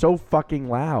down? It is so fucking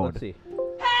loud. Let's see.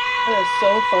 That is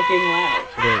so fucking loud.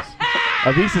 It is.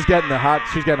 Avisa's getting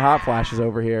she's getting hot flashes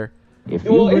over here.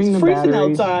 Well, it's freezing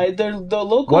outside. The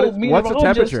local What's the meteorologist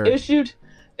temperature? issued.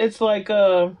 It's like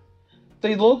the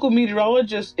local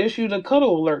meteorologist issued a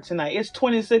cuddle alert tonight. It's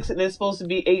 26 and it's supposed to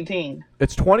be 18.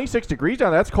 It's 26 degrees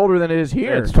down. That's colder than it is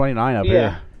here. It's 29 up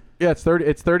here. Yeah, it's 30.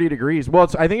 It's 30 degrees. Well,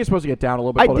 I think it's supposed to get down a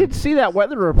little bit I colder. did see that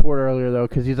weather report earlier though,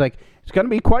 because he's like, it's going to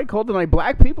be quite cold tonight.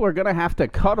 Black people are going to have to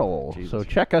cuddle. So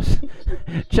check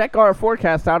our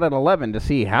forecast out at 11 to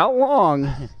see how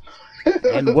long,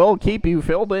 and we'll keep you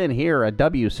filled in here at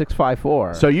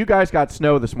W654. So you guys got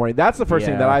snow this morning. That's the first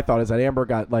thing that Yeah. I thought is that Amber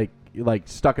got like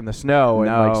stuck in the snow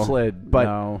and like No. slid. But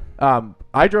No.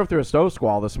 I drove through a snow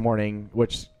squall this morning,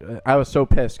 which I was so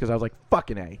pissed because I was like,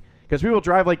 fucking A. Because people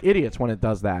drive like idiots when it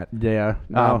does that. Yeah.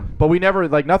 No. But we never,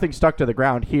 like, nothing stuck to the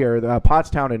ground here.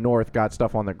 Pottstown and North got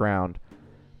stuff on the ground.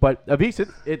 But Avis,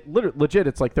 legit,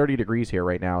 it's like 30 degrees here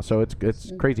right now, so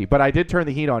it's crazy. But I did turn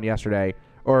the heat on yesterday,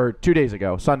 or 2 days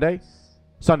ago, Sunday,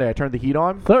 I turned the heat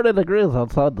on. 30 degrees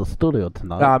outside the studio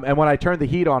tonight. And when I turned the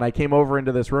heat on, I came over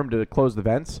into this room to close the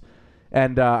vents.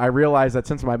 And I realized that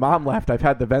since my mom left, I've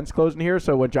had the vents closed in here.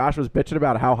 So when Josh was bitching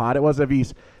about how hot it was,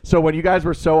 so when you guys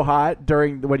were so hot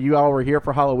when you all were here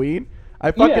for Halloween,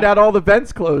 I fucking had all the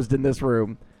vents closed in this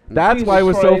room. That's why it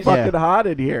was so fucking hot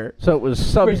in here. So it was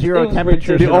sub-zero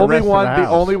temperatures. The only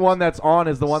one that's on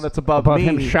is the one that's above me.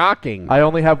 Him shocking. I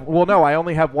only have one.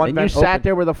 And vent you sat open.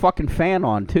 there with a fucking fan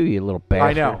on too, you little bastard.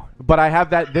 I know, but I have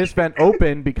this vent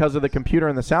open because of the computer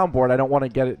and the soundboard. I don't want to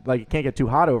get it it can't get too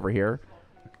hot over here.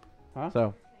 Huh?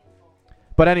 So,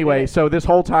 but anyway, so this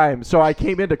whole time, I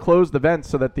came in to close the vents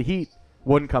so that the heat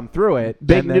wouldn't come through it.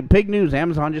 Big news!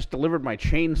 Amazon just delivered my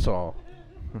chainsaw.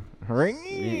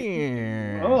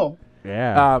 Oh.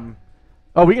 Yeah.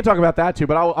 We can talk about that too,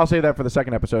 but I'll save that for the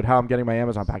second episode. How I'm getting my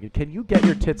Amazon package. Can you get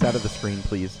your tits out of the screen,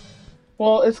 please?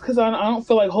 Well, it's because I don't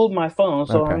feel like holding my phone,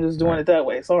 so Okay. I'm just doing it that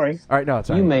way. Sorry. All right, no, it's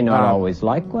all You right. may not always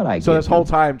like what I So give this whole you.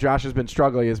 time, Josh has been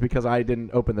struggling is because I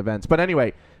didn't open the vents. But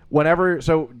anyway,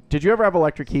 did you ever have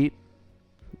electric heat?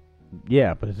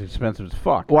 Yeah, but it's expensive as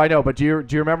fuck. Well, I know, but do you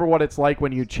remember what it's like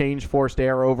when you change forced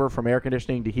air over from air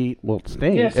conditioning to heat? Well, it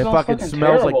stinks. Yeah, It smells fucking fucking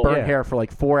smells like terrible. burnt Yeah. hair for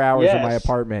like 4 hours in my Yes.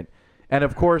 apartment. And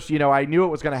of course, I knew it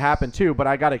was going to happen too, but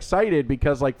I got excited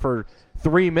because like for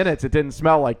 3 minutes it didn't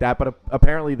smell like that, but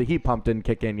apparently the heat pump didn't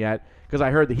kick in yet because I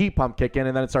heard the heat pump kick in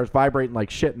and then it starts vibrating like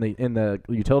shit in the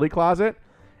utility closet.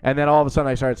 And then all of a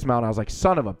sudden I started smelling. I was like,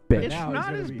 son of a bitch. It's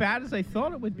not as bad as I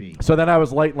thought it would be. So then I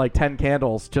was lighting like 10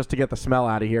 candles just to get the smell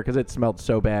out of here because it smelled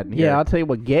so bad in here. Yeah, I'll tell you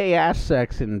what, gay ass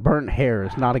sex and burnt hair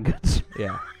is not a good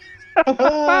smell.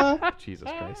 Yeah. Jesus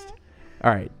Christ.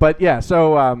 All right. But yeah,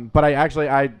 so but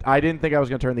I didn't think I was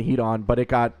going to turn the heat on, but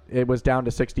it was down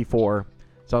to 64.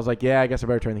 So I was like, yeah, I guess I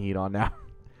better turn the heat on now.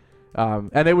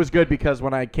 And it was good because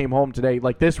when I came home today,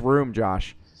 like this room,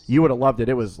 Josh, you would have loved it.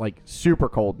 It was like super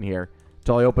cold in here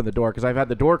until I opened the door because I've had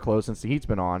the door closed since the heat's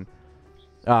been on.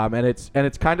 And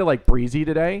it's kind of like breezy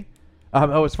today.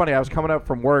 It's funny. I was coming up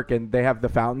from work and they have the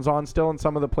fountains on still in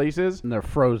some of the places. And they're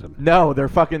frozen. No,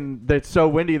 it's so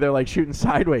windy. They're like shooting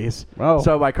sideways. Oh.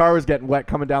 So my car was getting wet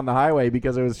coming down the highway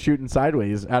because it was shooting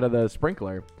sideways out of the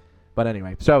sprinkler. But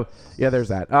anyway, so yeah, there's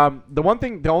that.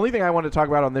 The only thing I wanted to talk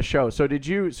about on this show. So do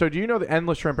you know the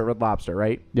endless shrimp at Red Lobster,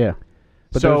 right? Yeah.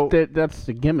 But So- that's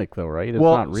the gimmick, though, right? It's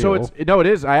not real. it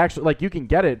is. I actually you can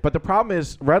get it, but the problem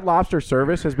is Red Lobster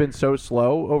service has been so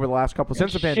slow over the last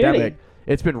since the pandemic.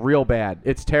 It's been real bad.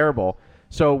 It's terrible.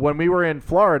 So when we were in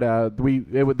Florida,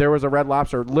 there was a Red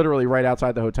Lobster literally right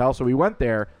outside the hotel. So we went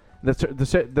there.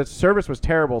 The service was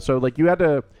terrible. So like you had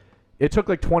to. It took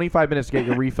like 25 minutes to get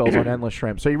your refills on endless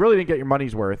shrimp. So you really didn't get your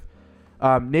money's worth.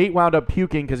 Nate wound up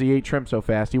puking because he ate shrimp so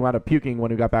fast. He wound up puking when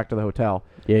we got back to the hotel.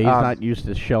 Yeah, he's not used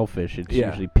to shellfish. It's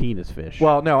usually penis fish.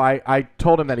 Well, no, I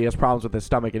told him that he has problems with his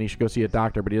stomach and he should go see a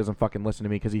doctor, but he doesn't fucking listen to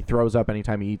me because he throws up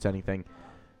anytime he eats anything.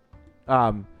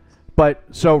 But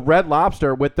so Red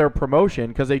Lobster with their promotion,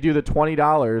 because they do the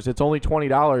 $20, it's only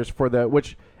 $20 for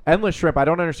which endless shrimp. I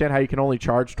don't understand how you can only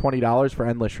charge $20 for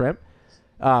endless shrimp.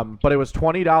 But it was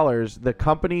 $20. The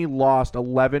company lost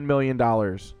 $11 million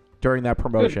during that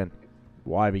promotion.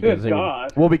 Why? Because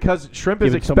because shrimp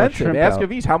is giving so much expensive. shrimp Ask out.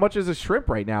 Avis, how much is a shrimp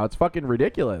right now? It's fucking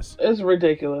ridiculous. It's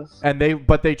ridiculous. And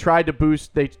they tried to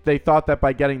boost. They thought that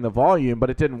by getting the volume, but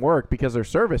it didn't work because their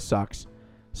service sucks.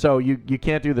 So you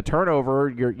can't do the turnover.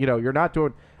 You're not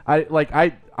doing.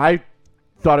 I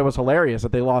thought it was hilarious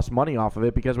that they lost money off of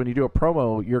it because when you do a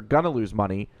promo, you're gonna lose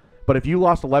money. But if you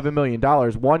lost $11 million,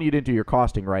 one, you didn't do your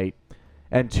costing right,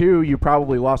 and two, you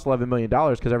probably lost $11 million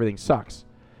because everything sucks.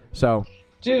 So.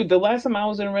 Dude, the last time I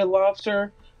was in Red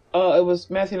Lobster, it was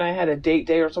Matthew and I had a date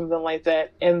day or something like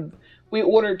that, and we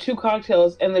ordered 2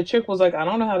 cocktails, and the chick was like, I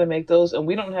don't know how to make those, and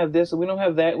we don't have this, and we don't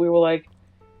have that. We were like,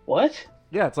 what?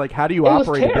 Yeah, it's like, how do you It was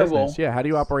operate a terrible. business? Yeah, how do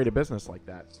you operate a business like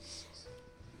that?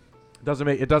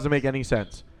 It doesn't make any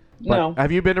sense. But No.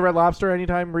 Have you been to Red Lobster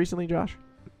anytime recently, Josh?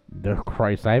 Oh,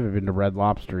 Christ, I haven't been to Red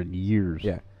Lobster in years.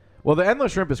 Yeah. Well, the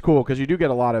endless shrimp is cool because you do get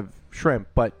a lot of shrimp,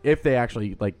 but if they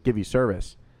actually give you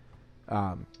service.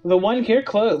 The one here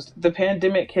closed. The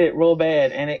pandemic hit it real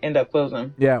bad, and it ended up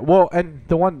closing. Yeah, well, and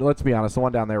let's be honest, the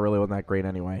one down there really wasn't that great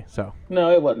anyway. So.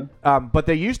 No, it wasn't. But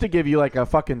they used to give you like a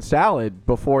fucking salad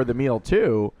before the meal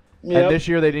too. Yep. And this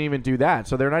year they didn't even do that.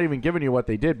 So they're not even giving you what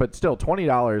they did, but still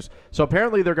 $20. So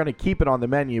apparently they're going to keep it on the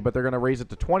menu, but they're going to raise it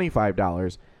to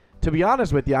 $25. To be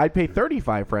honest with you, I'd pay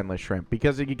 $35 for endless shrimp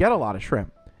because you get a lot of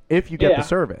shrimp if you get the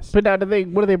service. But now,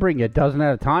 what do they bring you? A dozen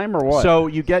at a time or what? So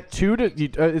you get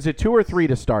is it 2 or 3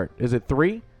 to start? Is it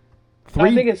 3?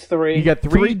 I think it's 3. You get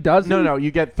 3. 3 dozen? No,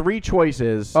 you get 3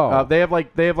 choices. Oh. They have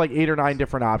like 8 or 9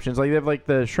 different options. Like they have like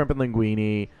the shrimp and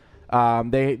linguine.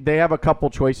 They have a couple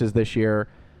choices this year.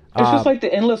 It's just like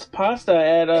the endless pasta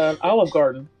at Olive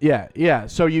Garden. Yeah.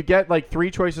 So you get like 3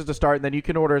 choices to start, and then you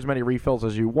can order as many refills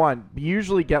as you want. You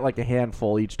usually get like a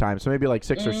handful each time, so maybe like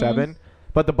 6 or 7.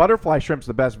 But the butterfly shrimp's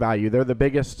the best value. They're the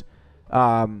biggest.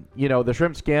 The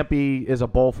shrimp scampi is a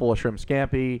bowl full of shrimp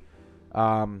scampi.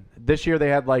 This year they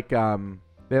had like a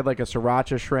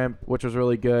sriracha shrimp, which was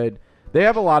really good. They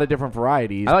have a lot of different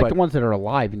varieties. I like the ones that are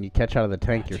alive and you catch out of the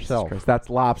tank yourself. Christ, that's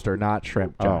lobster, not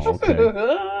shrimp, Josh. Oh,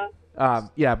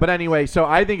 okay. But anyway, so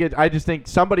I just think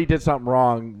somebody did something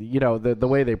wrong, the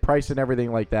way they price and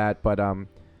everything like that. But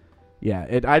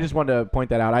I just wanted to point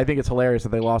that out. I think it's hilarious that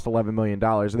they lost $11 million.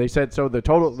 They said so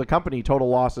the company total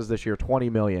losses this year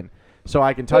 $20 million. So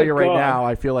I can tell you right now,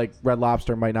 I feel like Red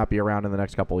Lobster might not be around in the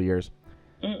next couple of years.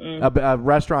 A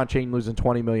restaurant chain losing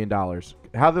 $20 million.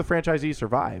 How do the franchisees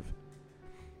survive?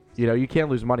 You can't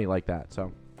lose money like that.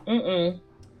 So. Mm-mm.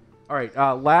 All right,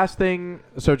 last thing.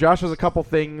 So Josh has a couple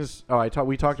things. Oh,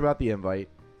 we talked about the invite.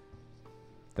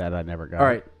 That I never got. All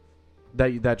right.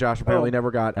 That Josh apparently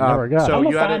never got. I never got. So I'm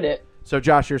you gonna had find it. So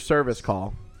Josh, your service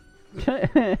call.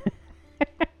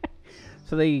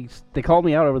 So they called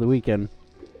me out over the weekend.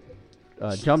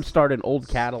 Jumpstart an old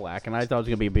Cadillac, and I thought it was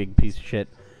gonna be a big piece of shit.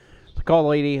 So I call the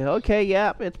lady. Okay,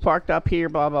 yeah, it's parked up here.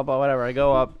 Blah blah blah. Whatever. I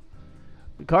go up.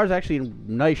 The car's actually in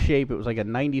nice shape. It was like a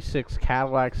 '96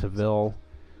 Cadillac Seville.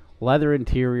 Leather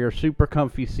interior, super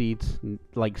comfy seats,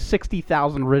 like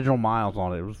 60,000 original miles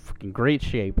on it. It was fucking great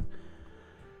shape.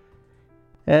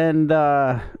 And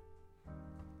I'm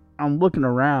looking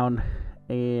around,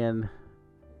 and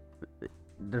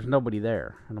there's nobody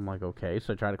there. And I'm like, okay.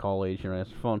 So I try to call agent,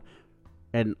 answer the phone.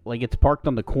 And, like, it's parked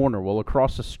on the corner. Well,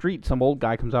 across the street, some old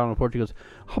guy comes out on the porch. He goes,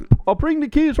 I'll bring the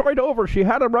keys right over. She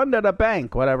had to run to the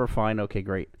bank. Whatever, fine. Okay,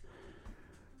 great.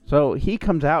 So he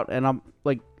comes out, and I'm,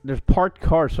 like, there's parked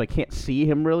cars, so I can't see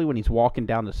him really when he's walking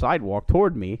down the sidewalk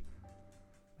toward me.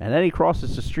 And then he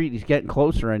crosses the street. He's getting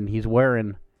closer, and he's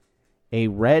wearing a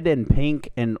red and pink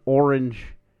and orange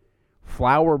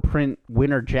flower print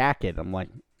winter jacket. I'm like,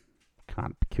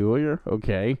 kind of peculiar.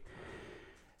 Okay.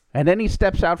 And then he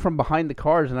steps out from behind the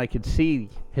cars, and I could see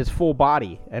his full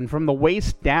body. And from the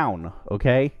waist down,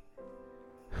 okay?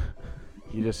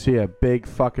 You just see a big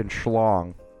fucking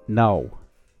schlong. No.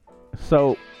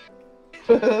 So...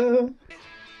 The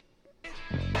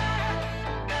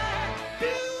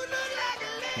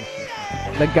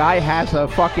guy has a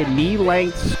fucking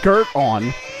knee-length skirt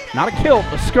on. Not a kilt,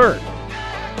 a skirt.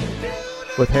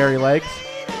 With hairy legs?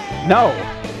 No.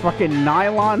 Fucking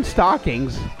nylon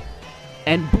stockings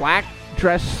and black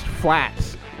dress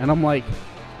flats. And I'm like,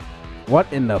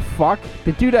 what in the fuck?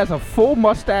 The dude has a full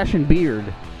mustache and beard.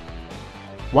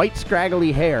 White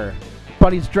scraggly hair.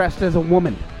 But he's dressed as a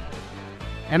woman.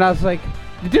 And I was like,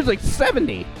 the dude's like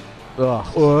 70.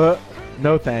 Ugh.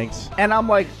 No thanks. And I'm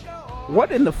like, what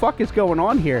in the fuck is going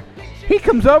on here? He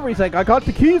comes over, he's like, I got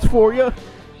the keys for you.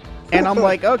 And I'm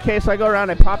like, okay, so I go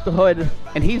around, I pop the hood,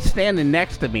 and he's standing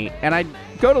next to me. And I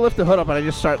go to lift the hood up, and I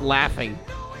just start laughing.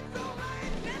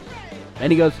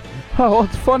 And he goes, oh,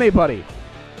 it's funny, buddy.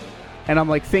 And I'm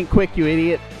like, think quick, you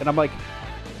idiot. And I'm like,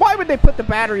 why would they put the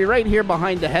battery right here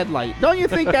behind the headlight? Don't you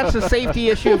think that's a safety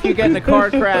issue if you get in a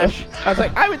car crash? I was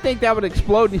like, I would think that would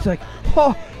explode. And he's like,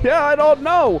 oh, yeah, I don't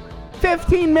know.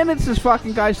 15 minutes this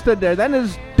fucking guy stood there. Then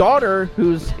his daughter,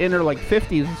 who's in her like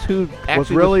 50s, who actually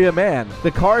was really a man. The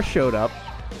car showed up.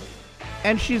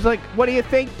 And she's like, what do you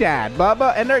think, Dad? Blah,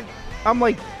 blah. And I'm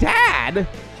like, Dad?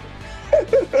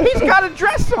 He's got a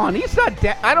dress on. He's not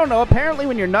dead. I don't know. Apparently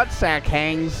when your nutsack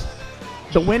hangs...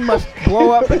 The wind must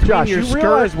blow up between Josh, your you skirt.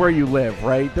 realize where you live,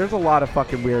 right? There's a lot of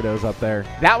fucking weirdos up there.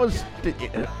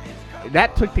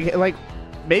 That took the, like,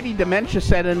 maybe dementia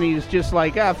set in and he's just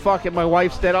like, fuck it, my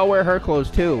wife's dead, I'll wear her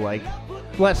clothes too. Like,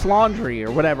 less laundry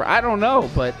or whatever. I don't know,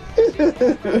 but...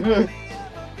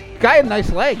 Guy had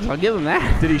nice legs, I'll give him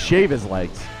that. Did he shave his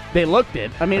legs? They looked it.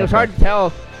 I mean, it was hard to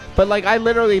tell, but, like, I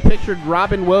literally pictured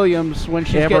Robin Williams when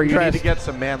she's Amber, getting dressed. You need to get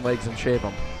some man legs and shave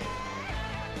them.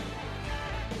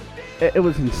 It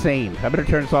was insane. I better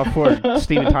turn this off before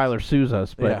Steven Tyler sues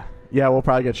us. But yeah, we'll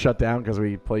probably get shut down because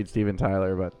we played Steven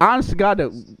Tyler. But honest to God,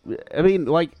 I mean,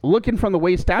 like, looking from the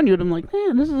waist down, you'd been like,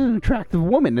 man, this is an attractive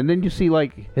woman. And then you see,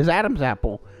 like, his Adam's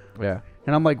apple. Yeah.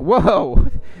 And I'm like, whoa.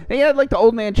 And he had, like, the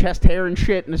old man chest hair and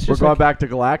shit. And it's just we're going back to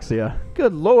Galaxia.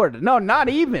 Good Lord. No, not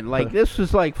even. Like, this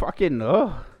was, like, fucking,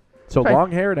 So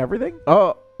long hair and everything?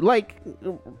 Oh, like,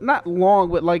 not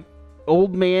long, but, like,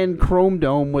 old man chrome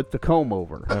dome with the comb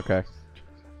over. Okay.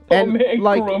 And man,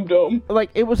 like, Chrome Dome. like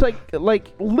it was like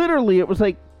literally it was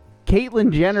like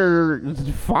Caitlyn Jenner's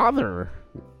father,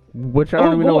 which I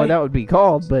don't even know what that would be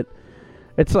called, but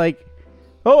it's like,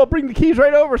 oh, I'll bring the keys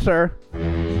right over, sir.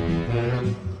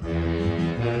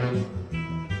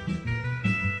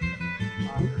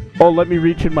 Oh, let me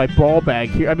reach in my ball bag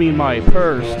here. I mean, my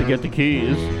purse to get the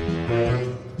keys.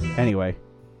 Anyway.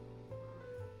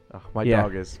 Oh, my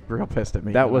dog is real pissed at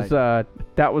me. That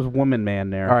was Woman Man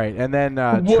there. All right, and then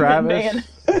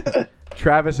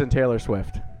Travis and Taylor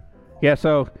Swift. Yeah,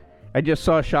 so I just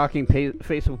saw a shocking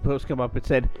Facebook post come up. It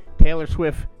said Taylor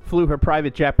Swift flew her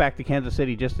private jet back to Kansas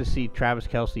City just to see Travis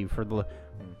Kelce for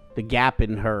the gap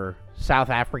in her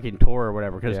South African tour or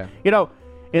whatever. Because, you know,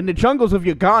 in the jungles of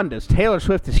Uganda, Taylor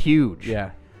Swift is huge.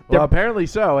 Yeah. Well, apparently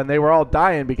so, and they were all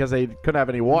dying because they couldn't have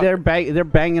any water. They're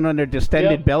banging on their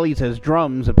distended bellies as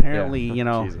drums. Apparently, you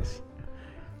know, Jesus.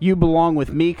 You Belong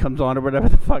With Me comes on or whatever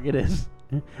the fuck it is.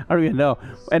 I don't even know.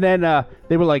 And then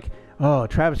they were like, oh,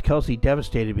 Travis Kelce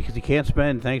devastated because he can't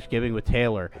spend Thanksgiving with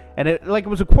Taylor. And it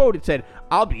was a quote. It said,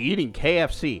 I'll be eating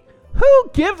KFC. Who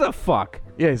gives a fuck?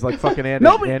 Yeah, he's like fucking Andy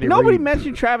Nobody Reid.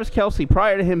 mentioned Travis Kelce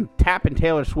prior to him tapping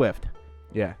Taylor Swift.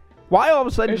 Yeah. Why all of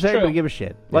a sudden It's does everybody true. give a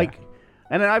shit? Yeah. Like,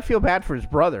 and then I feel bad for his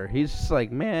brother. He's just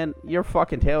like, man, you're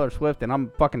fucking Taylor Swift and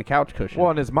I'm fucking a couch cushion. Well,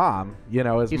 and his mom, you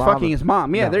know, He's fucking his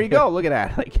mom. Yeah, No. there you go. Look at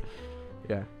that. Like,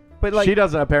 yeah. But like, She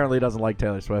apparently doesn't like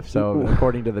Taylor Swift, so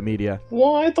according to the media.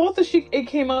 Well, I thought that it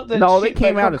came out that they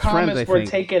came out her as friends, comments I were think.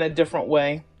 taken a different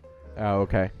way. Oh,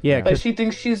 okay. Yeah, Like she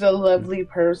thinks she's a lovely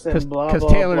person. because Blah,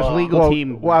 Taylor's blah. legal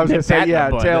team. Well, I was gonna nipped say, that in yeah,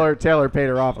 the bud. Taylor paid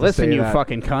her off. Listen, to say you that.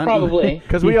 fucking cunt. Probably.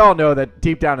 Because we all know that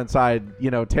deep down inside,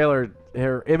 you know, Taylor,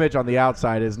 her image on the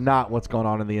outside is not what's going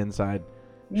on the inside.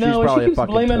 She's No, probably she a keeps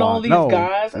fucking blaming twat. all these No.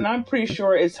 guys, and I'm pretty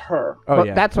sure it's her. Oh But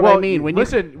yeah, that's what I mean. When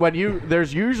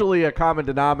there's usually a common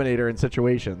denominator in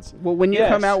situations. Well, when you Yes,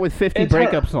 come out with 50 it's her.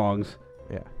 breakup songs,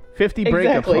 Yeah. 50 breakup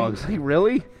Exactly. songs, like,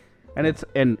 really?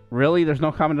 And really, there's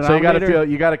no common So denominator.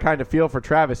 you gotta kind of feel for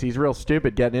Travis. He's real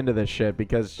stupid getting into this shit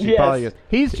because she Yes. probably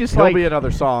He's just he'll like be another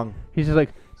song. he's just like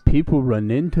people run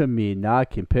into me and I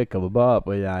can pick them up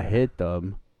when I hit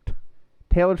them.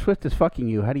 Taylor Swift is fucking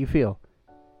you. How do you feel?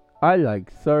 I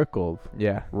like circles.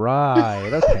 Yeah.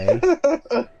 Right. Okay.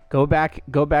 Go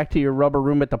back to your rubber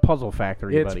room at the Puzzle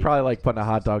Factory, It's buddy. probably like putting a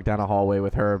hot dog down a hallway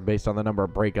with her based on the number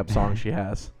of breakup songs she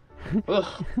has.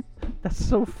 Ugh. That's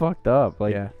so fucked up.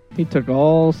 Like, Yeah. He took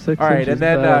all 6 All right, inches and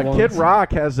then of that at Kid once.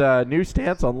 Rock has a new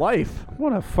stance on life.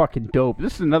 what a fucking dope.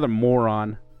 This is another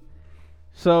moron.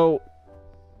 So,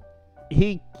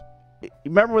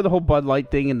 remember when the whole Bud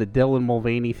Light thing and the Dylan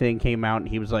Mulvaney thing came out, and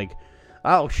he was like,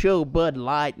 I'll show Bud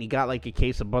Light, and he got like a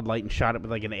case of Bud Light and shot it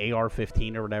with like an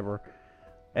AR-15 or whatever.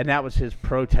 And that was his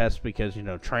protest because, you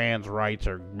know, trans rights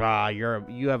are,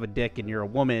 you have a dick and you're a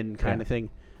woman kind of thing.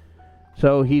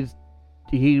 So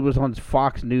he was on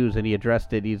Fox News and he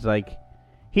addressed it. He's like,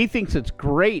 he thinks it's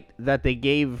great that they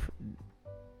gave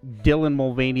Dylan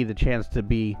Mulvaney the chance to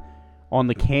be on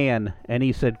the can. And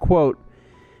he said, quote,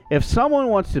 if someone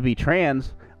wants to be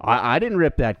trans, I didn't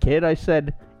rip that kid. I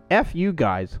said, F you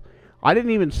guys. I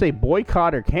didn't even say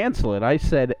boycott or cancel it. I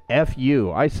said, F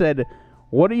you. I said,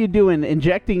 what are you doing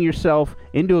injecting yourself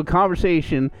into a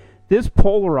conversation this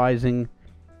polarizing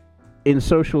in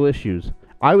social issues?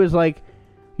 I was like,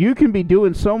 you can be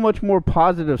doing so much more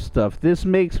positive stuff. This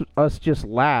makes us just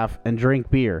laugh and drink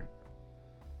beer.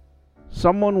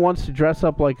 Someone wants to dress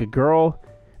up like a girl.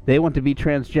 They want to be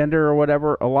transgender or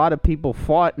whatever. A lot of people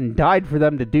fought and died for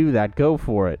them to do that. Go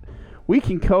for it. We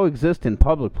can coexist in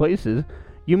public places.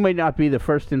 You may not be the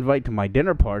first invite to my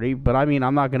dinner party, but I mean,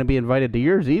 I'm not going to be invited to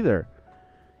yours either.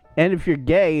 And if you're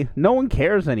gay, no one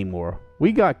cares anymore.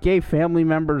 We got gay family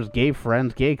members, gay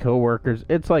friends, gay coworkers.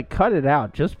 It's like, cut it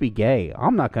out. Just be gay.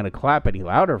 I'm not going to clap any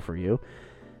louder for you.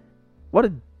 What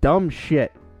a dumb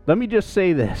shit. Let me just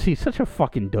say this. He's such a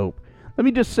fucking dope. Let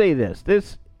me just say this.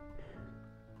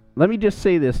 Let me just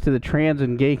say this to the trans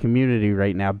and gay community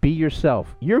right now. Be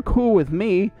yourself. You're cool with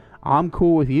me. I'm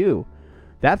cool with you.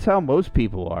 That's how most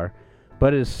people are.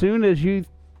 But as soon as you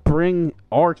bring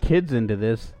our kids into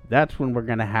this, that's when we're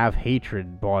going to have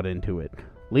hatred brought into it.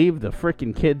 Leave the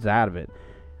freaking kids out of it.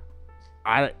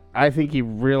 I think he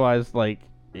realized, like,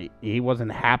 he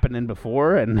wasn't happening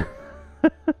before, and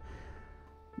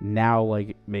now,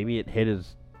 like, maybe it hit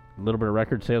his little bit of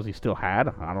record sales he still had.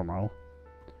 I don't know.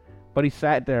 But he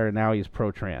sat there, and now he's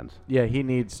pro-trans. Yeah, he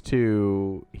needs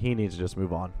to just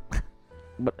move on.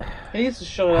 But He needs to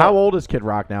shut How up. old is Kid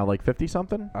Rock now? Like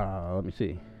 50-something? let me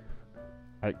see.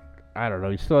 I don't know.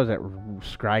 He still has that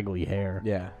scraggly hair.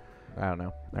 Yeah. I don't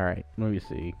know. All right. Let me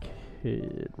see.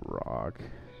 Kid Rock.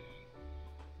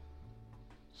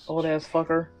 Old ass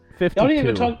fucker. 52. Y'all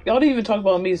didn't even talk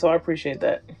about me, so I appreciate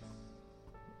that.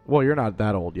 Well, you're not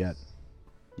that old yet.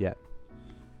 Yeah,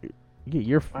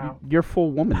 you're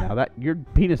full woman now. That your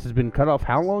penis has been cut off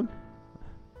how long?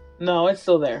 No, it's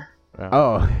still there.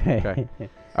 Oh, okay.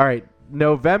 All right,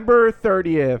 November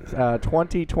 30th,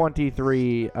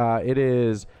 2023. It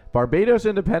is Barbados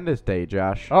Independence Day,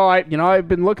 Josh. Oh, I've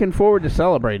been looking forward to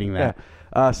celebrating that.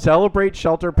 Yeah. Celebrate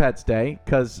Shelter Pets Day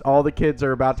because all the kids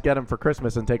are about to get them for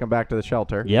Christmas and take them back to the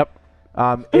shelter. Yep.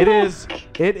 It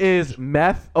is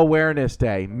Meth Awareness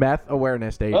Day. Meth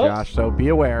Awareness Day, Josh. So be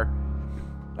aware.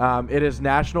 It is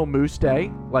National Moose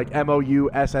Day, like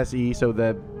MOUSSE, so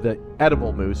the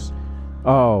edible moose.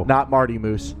 Oh, not Marty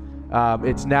Moose.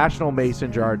 It's National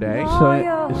Mason Jar Day.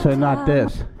 So not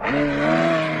this.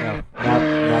 No, not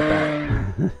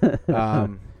that.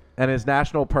 And it's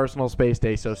National Personal Space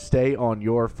Day. So stay on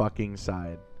your fucking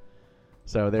side.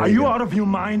 So there. Are you out of your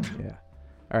mind? Yeah.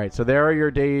 All right. So there are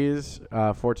your days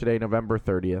for today, November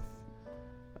 30th.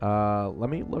 Let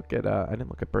me look at. I didn't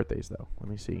look at birthdays though. Let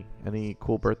me see. Any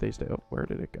cool birthdays? Oh, where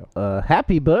did it go?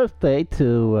 Happy birthday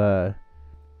to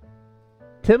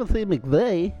Timothy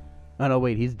McVeigh. Oh no,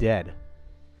 wait, he's dead.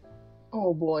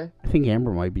 Oh boy. I think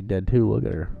Amber might be dead too. Look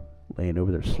at her laying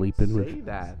over there sleeping. Say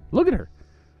that. Look at her.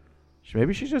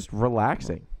 Maybe she's just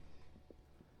relaxing.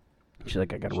 She's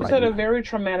like, I gotta She's ride. had a very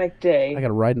traumatic day. I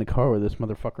gotta ride in the car with this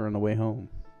motherfucker on the way home.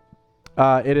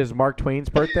 It is Mark Twain's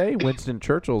birthday, Winston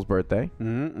Churchill's birthday,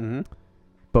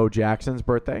 Bo Jackson's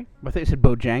birthday. I think they said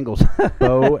Bo Jangles.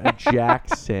 Bo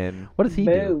Jackson. What does he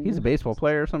do? He's a baseball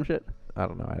player or some shit? I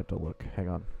don't know. I have to look. Hang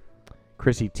on.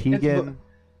 Chrissy Teigen.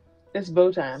 It's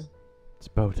Bo time. It's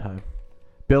Bo time.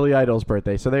 Billy Idol's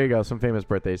birthday. So there you go. Some famous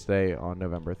birthdays today on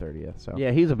November 30th. So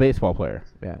yeah, he's a baseball player.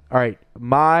 Yeah. All right.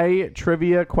 My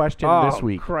trivia question this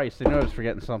week. Oh, Christ. I know I was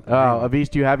forgetting something. Oh, Avis,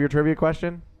 do you have your trivia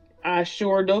question? I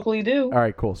sure dokely do. All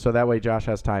right, cool. So that way Josh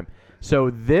has time. So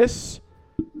this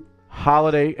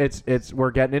holiday,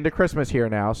 we're getting into Christmas here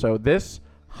now. So this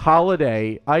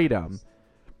holiday item,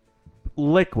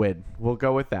 liquid, we'll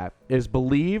go with that, is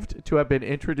believed to have been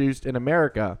introduced in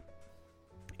America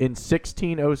in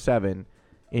 1607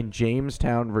 in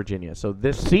Jamestown, Virginia. So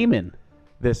this semen,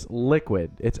 this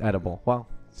liquid, it's edible. Well,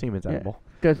 semen's edible.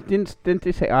 Because didn't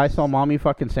they say I saw mommy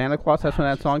fucking Santa Claus? That's when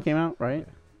that song came out, right?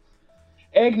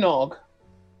 Eggnog.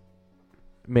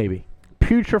 Maybe.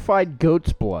 Putrefied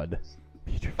goat's blood.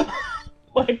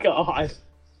 My God.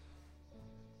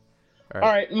 All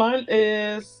right, mine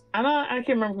is, I can't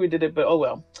remember who did it, but oh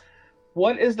well.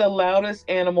 What is the loudest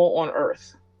animal on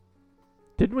Earth?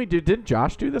 Didn't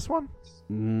Josh do this one?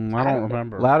 I don't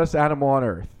remember. Loudest animal on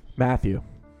Earth. Matthew.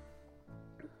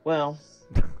 Well,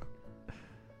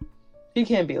 he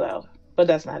can be loud, but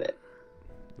that's not it.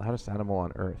 Loudest animal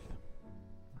on Earth.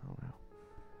 I don't know.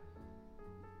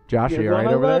 Josh, are you You're right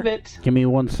gonna over love there? it. Give me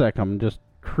 1 sec. I'm just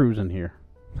cruising here.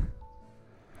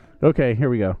 Okay, here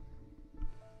we go.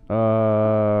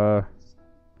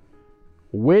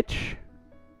 Which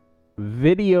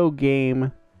video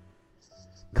game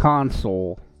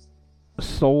console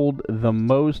sold the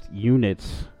most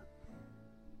units,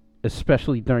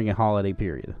 especially during a holiday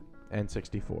period?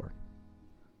 N64.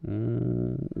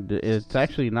 It's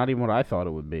actually not even what I thought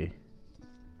it would be.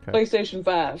 PlayStation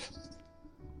 5.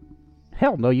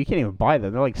 Hell no, you can't even buy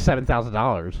them. They're like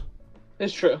 $7,000.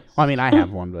 It's true. I mean, I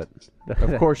have one, but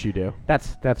Of course you do.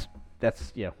 That's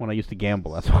when I used to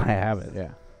gamble. That's why I have it. Yeah.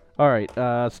 All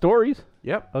right, stories.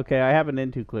 Yep. Okay, I have an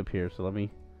into clip here, so let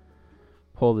me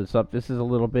pull this up. This is a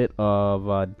little bit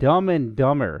of Dumb and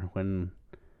Dumber when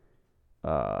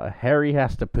Harry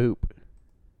has to poop.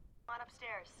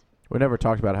 We never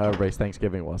talked about how everybody's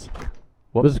Thanksgiving was.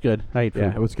 It was good. I ate food.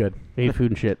 Yeah, it was good. I ate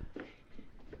food and shit.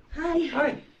 Hi.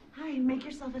 Hi. Hi, make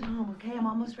yourself at home, okay? I'm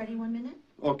almost ready. 1 minute.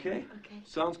 Okay. Okay.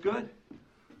 Sounds good.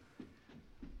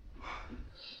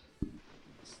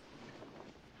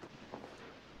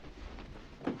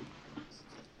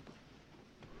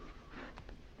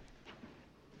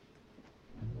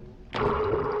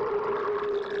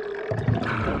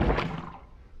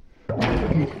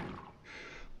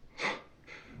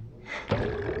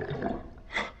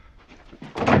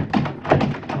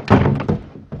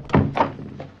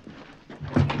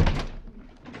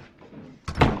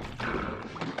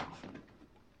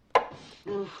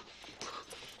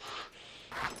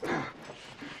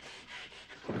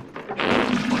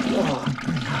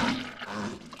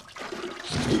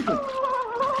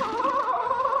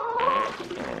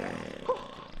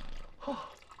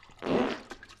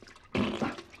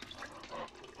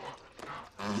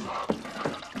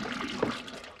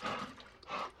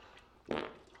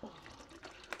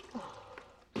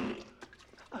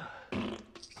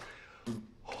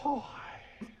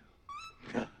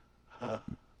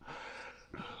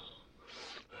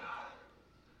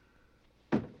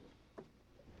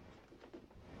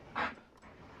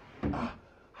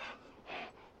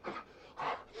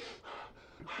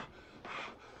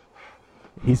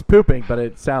 He's pooping, but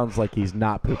it sounds like he's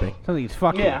not pooping. Sounds like he's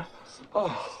fucking. Yeah.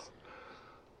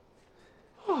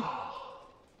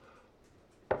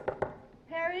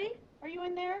 Harry, are you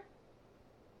in there?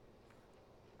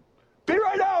 Be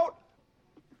right out!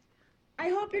 I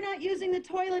hope you're not using the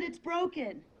toilet. It's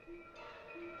broken.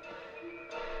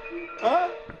 Huh?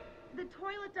 The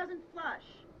toilet doesn't flush.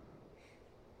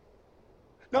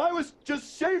 No, I was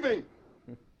just shaving.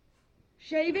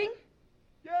 Shaving?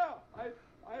 Yeah,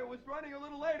 I was running a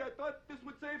little late. I thought this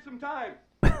would save some time.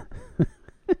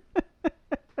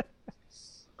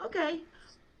 Okay.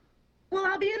 Well,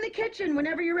 I'll be in the kitchen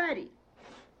whenever you're ready.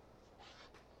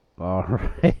 All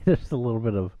right, there's a little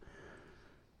bit of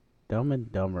Dumb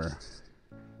and Dumber.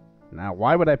 Now,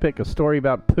 why would I pick a story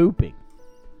about pooping?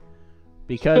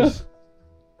 Because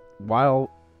while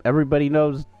everybody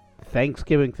knows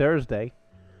Thanksgiving Thursday,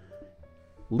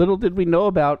 little did we know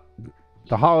about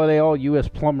the holiday all U.S.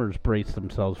 plumbers brace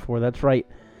themselves for. That's right.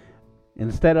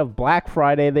 Instead of Black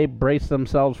Friday, they brace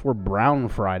themselves for Brown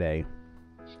Friday.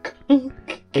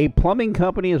 A plumbing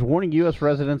company is warning U.S.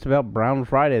 residents about Brown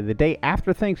Friday, the day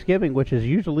after Thanksgiving, which is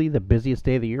usually the busiest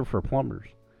day of the year for plumbers.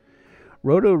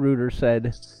 Roto-Rooter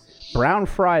said, Brown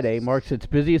Friday marks its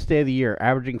busiest day of the year,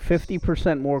 averaging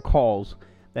 50% more calls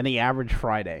than the average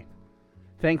Friday.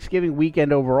 Thanksgiving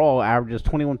weekend overall averages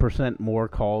 21% more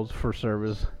calls for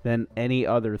service than any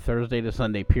other Thursday to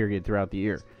Sunday period throughout the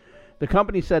year. The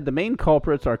company said the main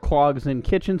culprits are clogs in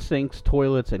kitchen sinks,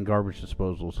 toilets, and garbage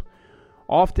disposals.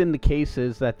 Often the case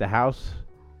is that a house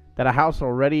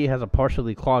already has a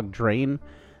partially clogged drain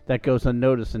that goes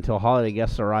unnoticed until holiday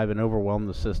guests arrive and overwhelm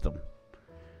the system.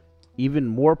 Even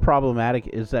more problematic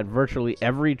is that virtually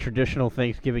every traditional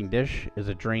Thanksgiving dish is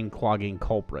a drain clogging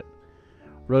culprit.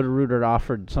 Roto-Rooter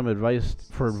offered some advice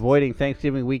for avoiding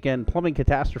Thanksgiving weekend plumbing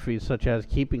catastrophes, such as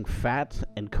keeping fats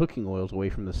and cooking oils away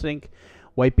from the sink,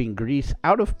 wiping grease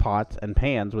out of pots and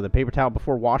pans with a paper towel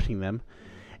before washing them,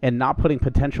 and not putting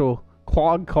potential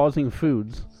clog-causing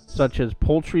foods, such as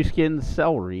poultry skins,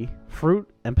 celery, fruit,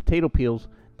 and potato peels,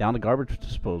 down the garbage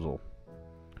disposal.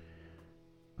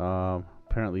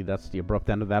 Apparently that's the abrupt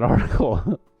end of that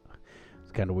article.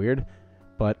 It's kind of weird,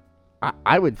 but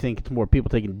I would think it's more people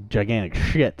taking gigantic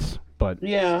shits, but...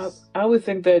 Yeah, I would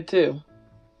think that too.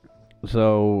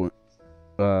 So,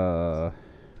 let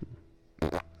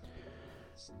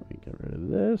me get rid of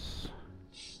this.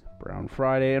 Brown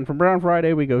Friday, and from Brown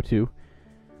Friday we go to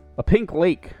a pink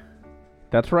lake.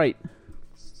 That's right.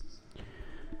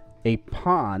 A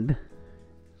pond...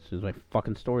 This is my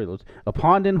fucking story loads. A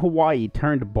pond in Hawaii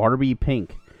turned Barbie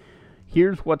pink.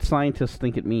 Here's what scientists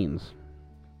think it means.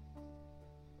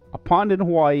 A pond in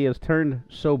Hawaii has turned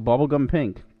so bubblegum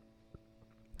pink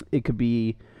it could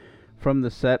be from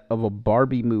the set of a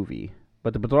Barbie movie,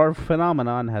 but the bizarre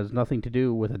phenomenon has nothing to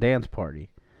do with a dance party.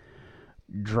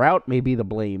 Drought may be the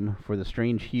blame for the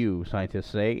strange hue, scientists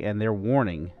say, and they're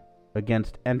warning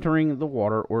against entering the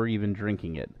water or even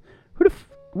drinking it.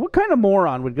 What kind of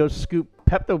moron would go scoop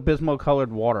Pepto-Bismol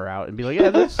colored water out and be like, yeah,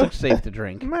 this looks safe to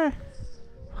drink? Meh.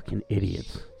 Fucking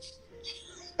idiots.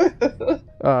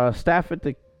 Staff at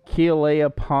the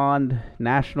Kilauea Pond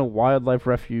National Wildlife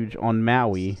Refuge on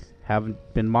Maui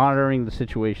have been monitoring the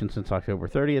situation since October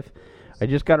 30th. I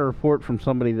just got a report from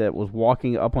somebody that was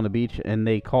walking up on the beach, and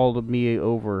they called me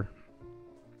over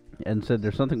and said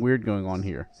there's something weird going on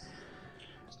here.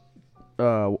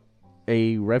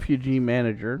 A refugee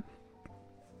manager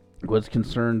was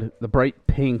concerned the bright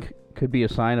pink could be a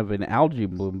sign of an algae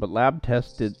bloom, but lab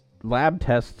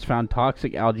tests found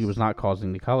toxic algae was not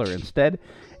causing the color. Instead,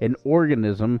 an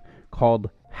organism called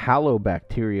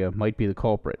halobacteria might be the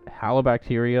culprit.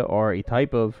 Halobacteria are a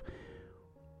type of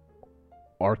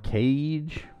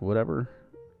archaea,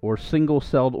 or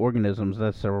single-celled organisms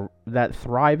that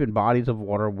thrive in bodies of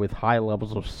water with high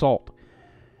levels of salt.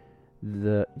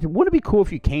 Wouldn't it be cool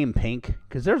if you came pink?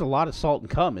 Because there's a lot of salt and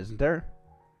cum, isn't there?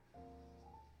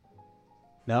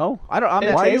 No, I don't.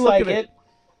 It tastes like it.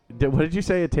 What did you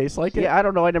say? It tastes like it? Yeah, I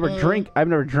don't know. I've never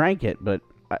drank it, but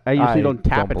I usually don't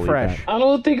tap it fresh. I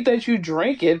don't think that you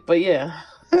drank it, but yeah.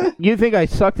 You think I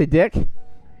sucked a dick?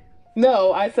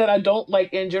 No, I said I don't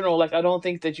like in general. Like I don't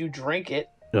think that you drink it.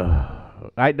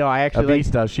 I actually.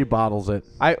 Elise does. She bottles it.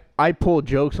 I pull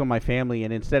jokes on my family,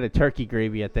 and instead of turkey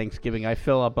gravy at Thanksgiving, I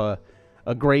fill up a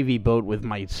gravy boat with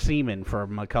my semen for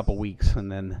a couple weeks,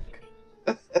 and then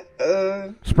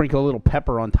sprinkle a little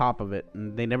pepper on top of it,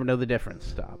 and they never know the difference.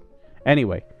 Stop.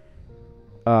 Anyway.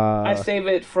 I save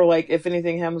it for, like, if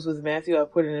anything happens with Matthew, I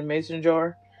put it in a mason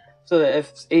jar, so that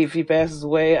if he passes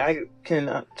away, I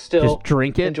can still just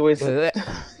drink it. Enjoy it.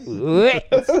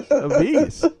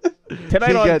 Elise.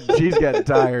 She's getting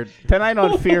tired. Tonight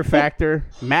on Fear Factor,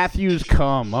 Matthews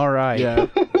come. All right. Yeah.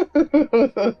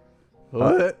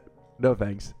 What? No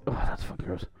thanks. Oh, that's fucking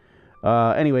gross.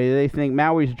 Anyway, they think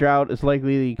Maui's drought is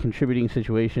likely the contributing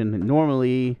situation.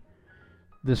 Normally,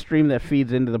 the stream that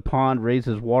feeds into the pond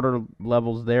raises water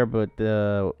levels there, but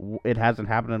it hasn't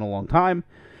happened in a long time.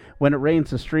 When it rains,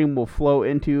 the stream will flow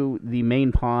into the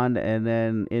main pond and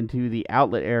then into the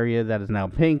outlet area that is now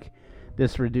pink.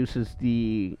 This reduces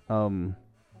the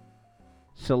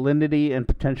salinity and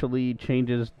potentially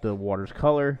changes the water's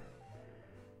color.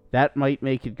 That might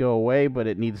make it go away, but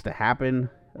it needs to happen.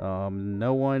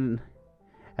 No one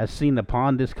has seen the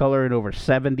pond this color in over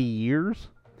 70 years.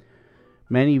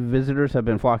 Many visitors have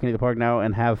been flocking to the park now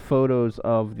and have photos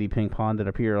of the pink pond that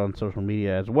appear on social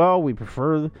media as well. We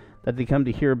prefer that they come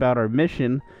to hear about our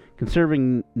mission,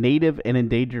 conserving native and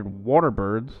endangered water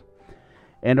birds,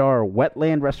 and our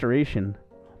wetland restoration.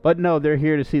 But no, they're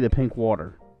here to see the pink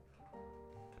water.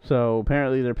 So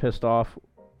apparently they're pissed off.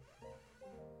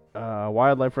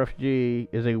 Wildlife Refugee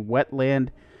is a wetland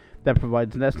that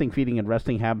provides nesting, feeding, and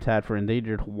resting habitat for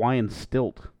endangered Hawaiian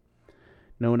stilt,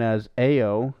 known as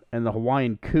Ao, and the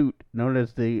Hawaiian coot, known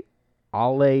as the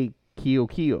Ale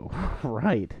Kiokio.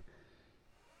 Right.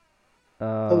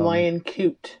 Hawaiian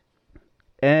coot.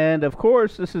 And, of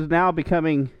course, this is now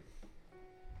becoming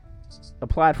a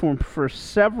platform for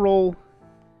several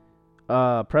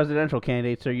presidential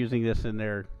candidates are using this in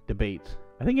their debates.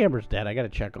 I think Amber's dead. I got to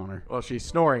check on her. Well, she's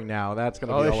snoring now. That's going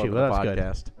to be all over the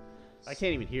podcast. Good. I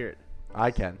can't even hear it. I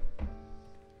can.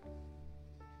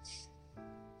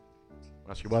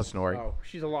 Well, she was snoring. Oh,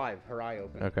 she's alive. Her eye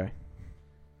open. Okay.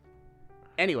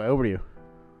 Anyway, over to you.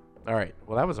 All right.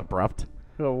 Well, that was abrupt.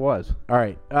 Well, it was. All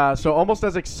right. So almost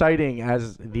as exciting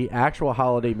as the actual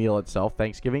holiday meal itself,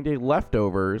 Thanksgiving Day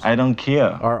leftovers. I don't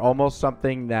care. Are almost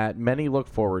something that many look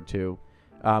forward to.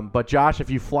 But Josh, if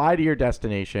you fly to your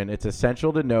destination, it's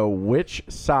essential to know which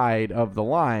side of the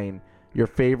line your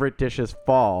favorite dishes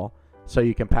fall so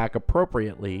you can pack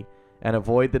appropriately and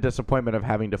avoid the disappointment of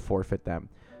having to forfeit them.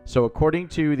 So according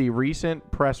to the recent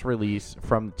press release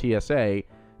from the TSA,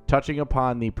 touching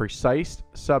upon the precise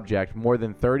subject, more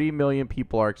than 30 million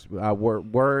people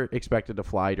were expected to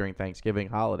fly during Thanksgiving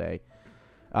holiday.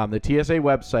 The TSA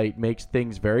website makes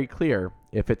things very clear.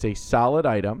 If it's a solid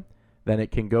item, then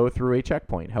it can go through a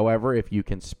checkpoint. However, if you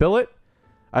can spill it,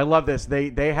 I love this.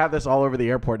 They have this all over the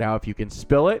airport now. If you can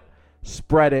spill it,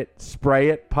 spread it, spray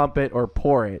it, pump it, or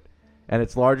pour it, and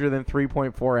it's larger than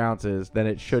 3.4 ounces, then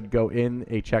it should go in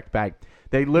a checked bag.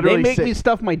 They make me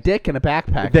stuff my dick in a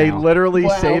backpack. They now. literally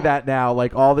say that now.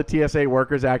 Like, all the TSA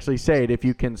workers actually say it. If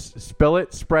you can spill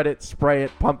it, spread it, spray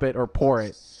it, pump it, or pour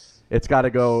it, it's got to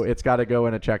go. It's got to go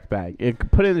in a checked bag.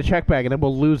 Put it in the checked bag, and then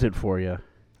we'll lose it for you.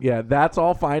 Yeah, that's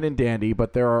all fine and dandy,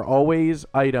 but there are always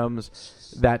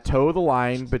items that toe the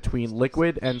line between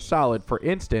liquid and solid. For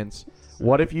instance,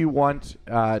 what if you want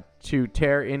to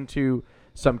tear into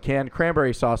some canned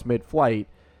cranberry sauce mid-flight?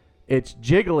 It's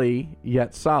jiggly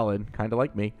yet solid, kind of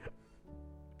like me.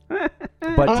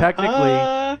 But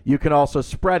technically, you can also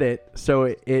spread it so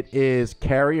it is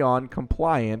carry-on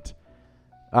compliant.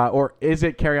 Or is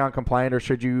it carry-on compliant, or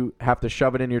should you have to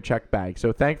shove it in your checked bag?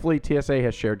 So thankfully, TSA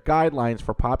has shared guidelines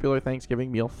for popular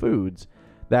Thanksgiving meal foods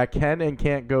that can and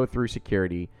can't go through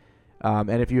security.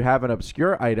 And if you have an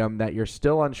obscure item that you're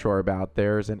still unsure about,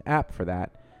 there's an app for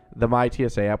that. The My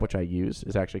TSA app, which I use,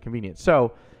 is actually convenient.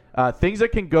 So things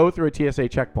that can go through a TSA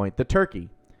checkpoint, the turkey.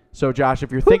 So, Josh,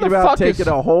 if you're thinking about taking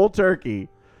a whole turkey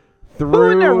through Who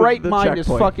in their right the mind is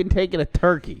checkpoint, fucking taking a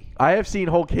turkey? I have seen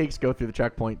whole cakes go through the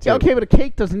checkpoint, too. Yeah, okay, but a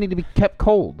cake doesn't need to be kept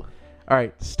cold. All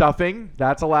right, stuffing,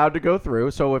 that's allowed to go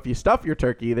through. So if you stuff your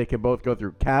turkey, they can both go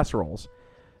through casseroles.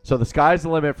 So the sky's the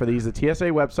limit for these. The TSA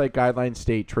website guidelines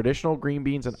state traditional green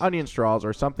beans and onion straws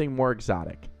or something more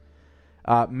exotic.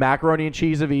 Macaroni and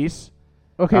cheese avis,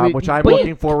 which I'm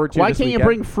looking forward to Why this can't weekend. you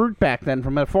bring fruit back then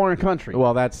from a foreign country?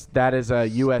 Well, that is a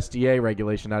USDA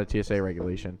regulation, not a TSA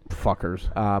regulation. Fuckers.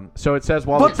 So it says,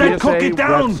 while Put the that TSA cookie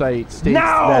down website states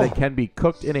now! that it can be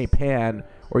cooked in a pan,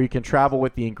 or you can travel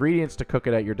with the ingredients to cook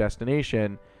it at your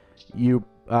destination, you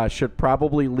should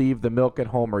probably leave the milk at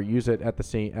home or use it at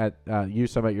the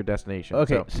use some at your destination.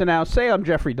 Okay, so now say I'm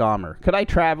Jeffrey Dahmer. Could I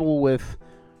travel with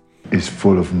is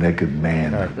full of naked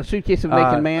man. A suitcase of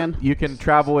naked man? You can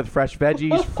travel with fresh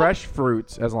veggies, fresh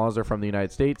fruits, as long as they're from the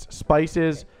United States,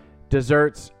 spices,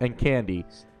 desserts, and candy.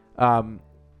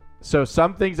 So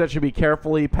some things that should be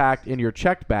carefully packed in your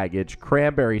checked baggage: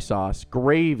 cranberry sauce,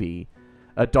 gravy,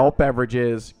 adult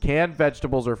beverages, canned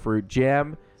vegetables or fruit,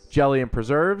 jam, jelly, and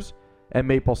preserves, and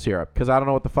maple syrup. Because I don't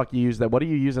know what the fuck you use that. What are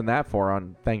you using that for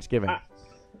on Thanksgiving?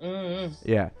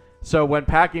 Yeah. So when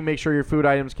packing, make sure your food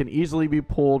items can easily be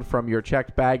pulled from your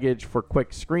checked baggage for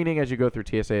quick screening as you go through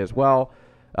TSA as well.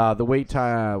 The wait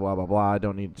time, blah, blah, blah. I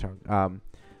don't need to talk.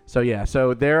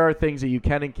 So there are things that you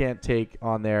can and can't take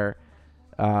on there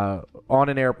on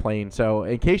an airplane. So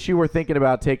in case you were thinking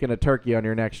about taking a turkey on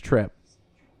your next trip,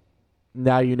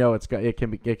 now you know it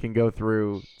can go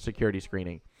through security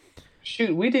screening.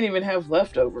 Shoot, we didn't even have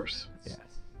leftovers. Yeah.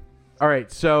 All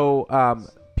right, so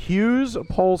Pew's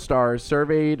Pollstars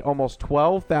surveyed almost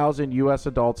 12,000 U.S.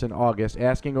 adults in August,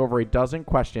 asking over a dozen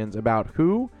questions about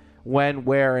who, when,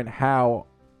 where, and how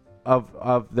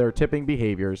of their tipping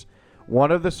behaviors.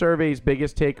 One of the survey's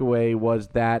biggest takeaway was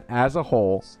that, as a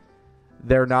whole,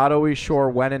 they're not always sure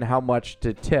when and how much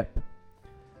to tip.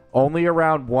 Only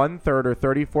around 1/3 or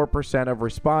 34% of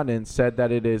respondents said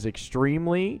that it is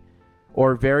extremely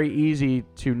or very easy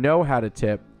to know how to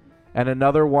tip, and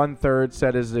another 1/3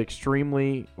 said it is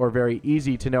extremely or very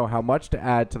easy to know how much to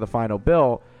add to the final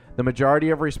bill. The majority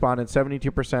of respondents,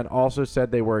 72%, also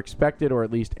said they were expected or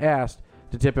at least asked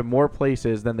to tip in more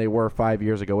places than they were 5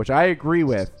 years ago, which I agree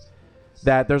with.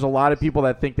 That there's a lot of people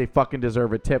that think they fucking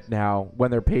deserve a tip now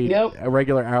when they're paid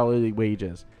regular hourly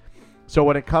wages. So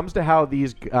when it comes to how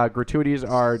these gratuities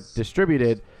are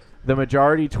distributed, the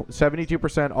majority,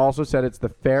 72%, also said it's the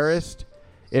fairest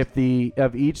if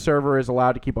each server is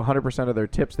allowed to keep 100% of their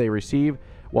tips they receive,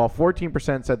 while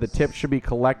 14% said the tips should be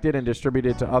collected and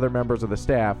distributed to other members of the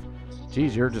staff.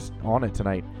 Geez, you're just on it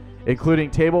tonight. Including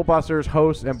table bussers,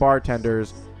 hosts, and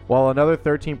bartenders, while another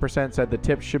 13% said the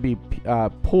tips should be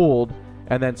pooled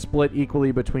and then split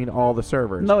equally between all the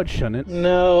servers. No, it shouldn't.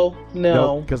 No.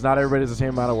 Because not everybody does the same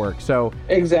amount of work. So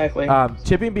exactly.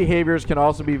 Tipping behaviors can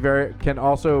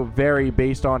also vary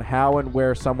based on how and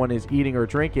where someone is eating or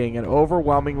drinking. An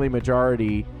overwhelmingly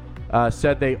majority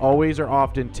said they always or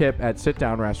often tip at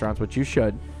sit-down restaurants, which you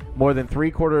should. More than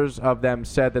 3/4 of them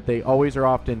said that they always or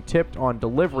often tipped on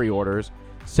delivery orders.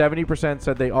 70%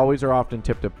 said they always or often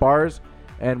tipped at bars.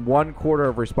 And 1/4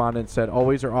 of respondents said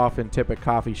always or often tip at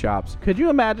coffee shops. Could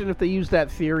you imagine if they used that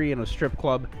theory in a strip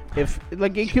club? If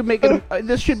like it could make it,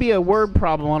 this should be a word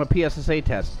problem on a PSSA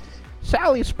test.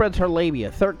 Sally spreads her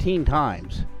labia 13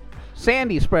 times.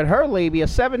 Sandy spread her labia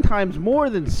 7 times more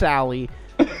than Sally.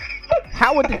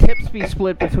 How would the tips be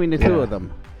split between the two of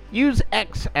them? Use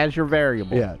X as your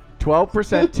variable. Yeah.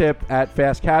 12% tip at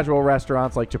fast casual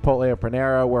restaurants like Chipotle or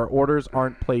Panera, where orders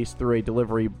aren't placed through a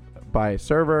delivery by a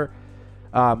server.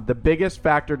 The biggest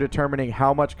factor determining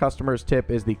how much customers tip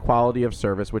is the quality of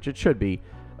service, which it should be.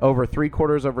 Over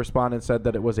 3/4 of respondents said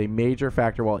that it was a major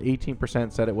factor, while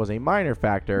 18% said it was a minor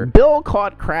factor. Bill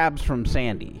caught crabs from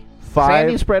Sandy.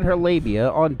 Sandy spread her labia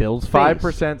on Bill's face.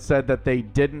 5% said that they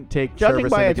didn't take Judging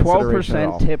service by a into consideration at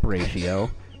all. 12% tip ratio,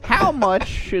 how much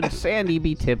should Sandy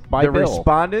be tipped by the Bill?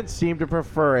 Respondents seem to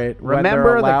prefer it when they're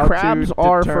Remember, allowed the crabs to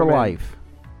are for determine- life.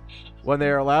 When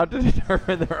they are allowed to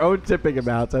determine their own tipping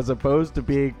amounts as opposed to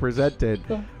being presented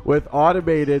with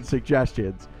automated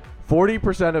suggestions.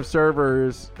 40% of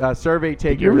survey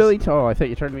takers You're really tall. I thought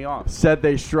you turned me off. said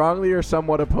they strongly or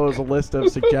somewhat oppose a list of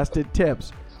suggested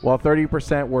tips, while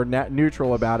 30% were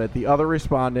neutral about it. The other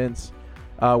respondents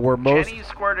were most Jenny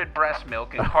squirted breast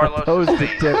milk and Carlos opposed to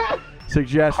tip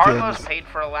suggestions, Carlos paid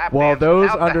for a lap while dance those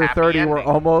without the under happy 30 were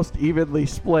ending. almost evenly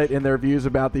split in their views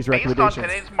about these Based on recommendations.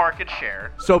 today's market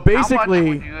share, So how basically,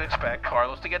 much would you expect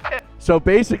Carlos to get tipped? So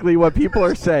basically, what people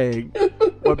are saying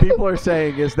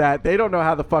is that they don't know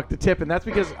how the fuck to tip, and that's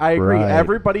because I agree. Right.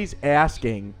 Everybody's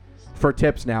asking for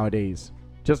tips nowadays.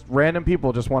 Just random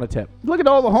people just want a tip. Look at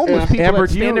all the homeless people Amber,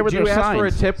 that stand there with do you their ask for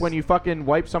a signs. tip when you fucking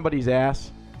wipe somebody's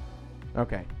ass?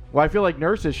 Okay. Well, I feel like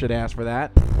nurses should ask for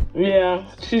that. Yeah,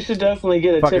 she should definitely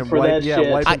get a Fucking tip for wipe- that yeah, shit.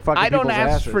 wiping fucking I don't people's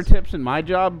ask asses. for tips in my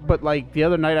job, but like the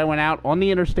other night I went out on the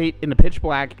interstate in the pitch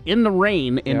black, in the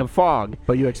rain, in Yeah. the fog.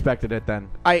 But you expected it then.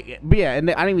 And I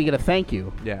didn't even get a thank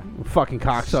you. Yeah. Fucking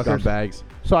cocksuckers. Scumbags.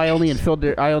 So I only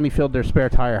filled their spare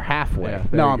tire halfway. Yeah,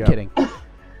 there no, you I'm go. kidding.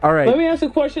 All right. Let me ask a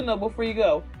question though before you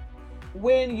go.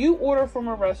 When you order from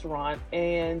a restaurant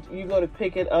and you go to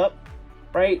pick it up,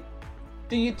 right?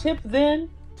 Do you tip then?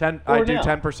 I do no?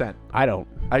 10%. I don't.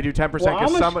 I do 10% Well,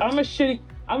 because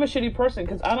I'm a shitty person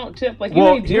because I don't tip. Like you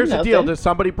Well, ain't do here's the nothing. deal. Does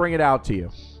somebody bring it out to you?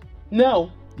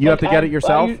 No. You have to get it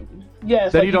yourself?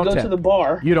 Yes. Then like you don't go tip. to the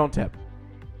bar. You don't tip.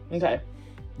 Okay.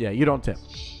 Yeah, you don't tip.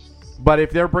 But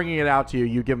if they're bringing it out to you,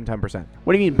 you give them 10%.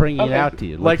 What do you mean bringing it Okay. out to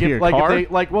you? Like to if your like car? if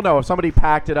they well no, if somebody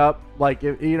packed it up, like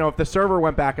if the server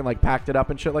went back and like packed it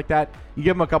up and shit like that, you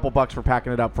give them a couple bucks for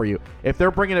packing it up for you. If they're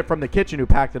bringing it from the kitchen who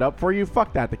packed it up for you,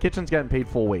 fuck that. The kitchen's getting paid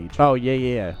full wage. Oh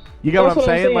yeah. You get what That's I'm what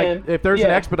I'm saying? Like saying. if there's Yeah.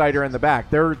 an expediter in the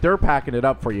back, they're packing it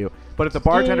up for you. But if the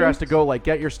bartender has to go like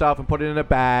get your stuff and put it in a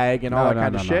bag and all that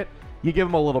kind of shit, you give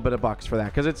them a little bit of bucks for that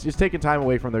because it's taking time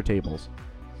away from their tables.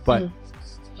 But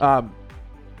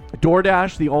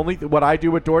DoorDash, what I do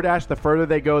with DoorDash, the further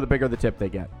they go, the bigger the tip they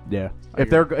get. Yeah.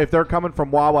 If they're coming from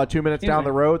Wawa 2 minutes down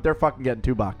the road, they're fucking getting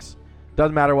 $2.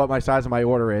 Doesn't matter what my size of my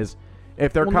order is.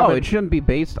 If they're coming, no, it shouldn't be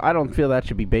based. I don't feel that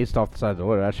should be based off the size of the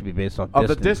order. That should be based off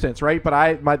the distance, right?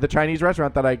 But the Chinese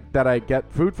restaurant that I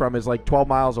get food from is like 12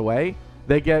 miles away.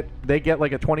 They get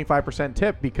like a 25%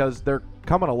 tip because they're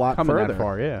coming a lot further. That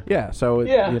far, yeah. Yeah, so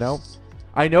you know,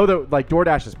 I know that like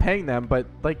DoorDash is paying them, but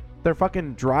like they're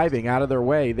fucking driving out of their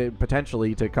way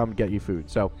potentially to come get you food.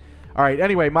 So, all right.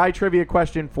 Anyway, my trivia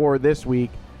question for this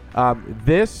week: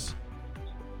 this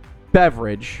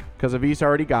beverage, because Avis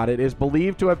already got it, is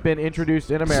believed to have been introduced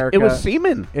in America. It was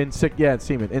semen. It's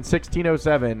semen in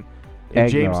 1607 in Eggnog.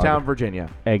 Jamestown, Virginia.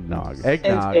 Eggnog. It's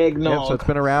eggnog. Yep, so it's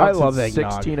been around I since love eggnog.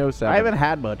 1607. I haven't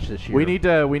had much this year. We need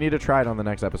to try it on the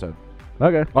next episode.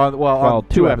 Okay. On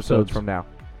 2 episodes from now.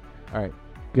 All right.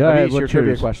 Go ahead. Avis, your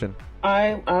trivia question.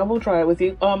 I will try it with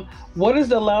you. What is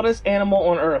the loudest animal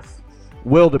on Earth?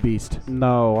 Wildebeest.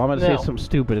 No, I'm gonna say something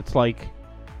stupid. It's like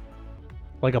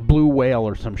a blue whale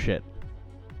or some shit.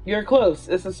 You're close.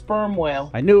 It's a sperm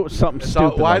whale. I knew it was something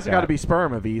stupid. Why like has it got to be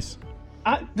sperm, Avis?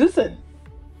 Listen,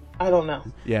 I don't know.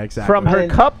 Yeah, exactly. From her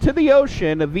cup to the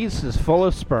ocean, Avis is full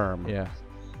of sperm. Yeah.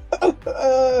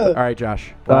 All right,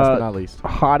 Josh. Last but not least.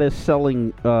 Hottest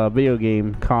selling video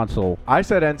game console. I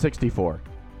said N64.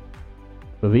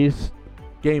 Avis?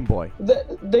 Game Boy.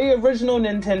 The original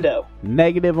Nintendo.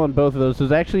 Negative on both of those. It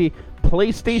was actually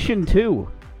PlayStation 2.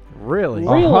 Really?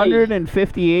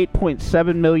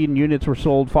 158.7 million units were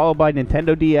sold, followed by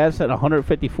Nintendo DS at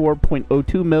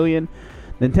 154.02 million,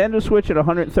 Nintendo Switch at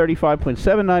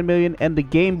 135.79 million, and the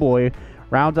Game Boy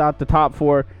rounds out the top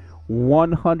four,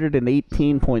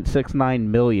 118.69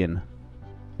 million.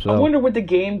 So, I wonder what the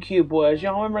GameCube was.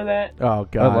 Y'all remember that? Oh,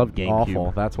 God. I love GameCube.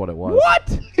 Awful. That's what it was.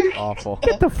 What? Awful.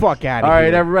 Get the fuck out of here. All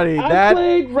right, everybody. I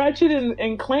played Ratchet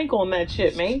and Clank on that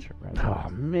shit, man. Oh,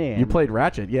 man. You played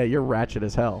Ratchet. Yeah, you're Ratchet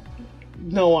as hell.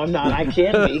 No, I'm not. I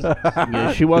can't be.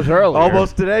 Yeah, she was earlier.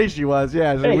 Almost today she was.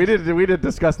 Yeah, Hey. we didn't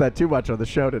discuss that too much on the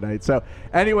show tonight. So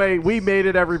anyway, we made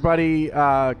it, everybody.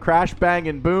 Crash, bang,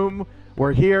 and boom.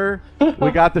 We're here. We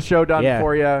got the show done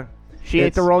for you. She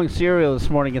ate the rolling cereal this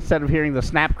morning instead of hearing the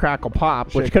snap, crackle,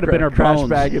 pop, which could have been her crash,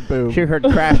 bones. bang, and boom. She heard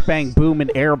crash, bang, boom,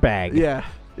 and airbag.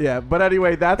 Yeah. But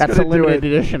anyway, that's a going to do limited it.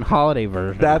 edition holiday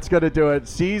version. That's going to do it.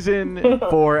 Season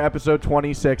 4, episode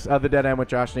 26 of The Dead End with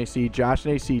Josh and AC.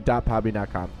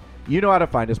 JoshandAC.podbean.com. You know how to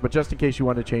find us, but just in case you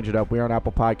want to change it up, we're on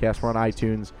Apple Podcasts, we're on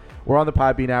iTunes, we're on the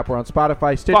Podbean app, we're on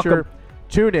Spotify, Stitcher,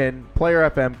 TuneIn, Player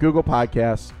FM, Google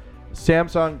Podcasts,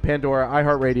 Samsung, Pandora,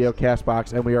 iHeartRadio,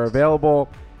 CastBox, and we are available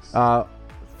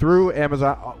through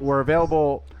Amazon. We're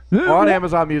available on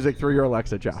Amazon Music through your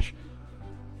Alexa, Josh.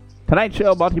 Tonight's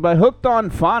show brought to you by Hooked on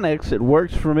Phonics. It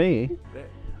works for me.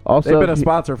 Also, they've been a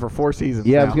sponsor for 4 seasons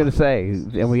Yeah, now. I was going to say,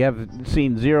 and we have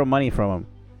seen zero money from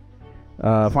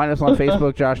them. Find us on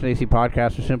Facebook, Josh and AC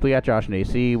Podcast, or simply at Josh and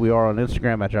AC. We are on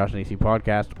Instagram at Josh and AC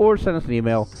Podcast, or send us an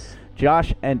email,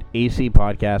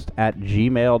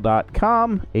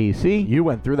 joshandacpodcast@gmail.com. AC. You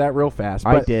went through that real fast.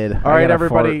 I But, did. All right,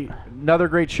 everybody. Another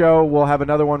great show. We'll have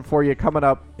another one for you coming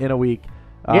up in a week.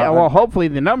 Well, hopefully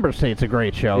the numbers say it's a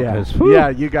great show. Yeah,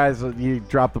 you guys, you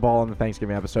dropped the ball on the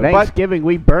Thanksgiving episode. Thanksgiving,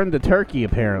 we burned the turkey,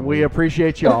 apparently. We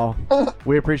appreciate y'all.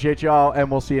 We appreciate y'all,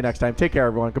 and we'll see you next time. Take care,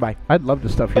 everyone. Goodbye. I'd love to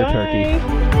stuff your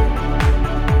turkey.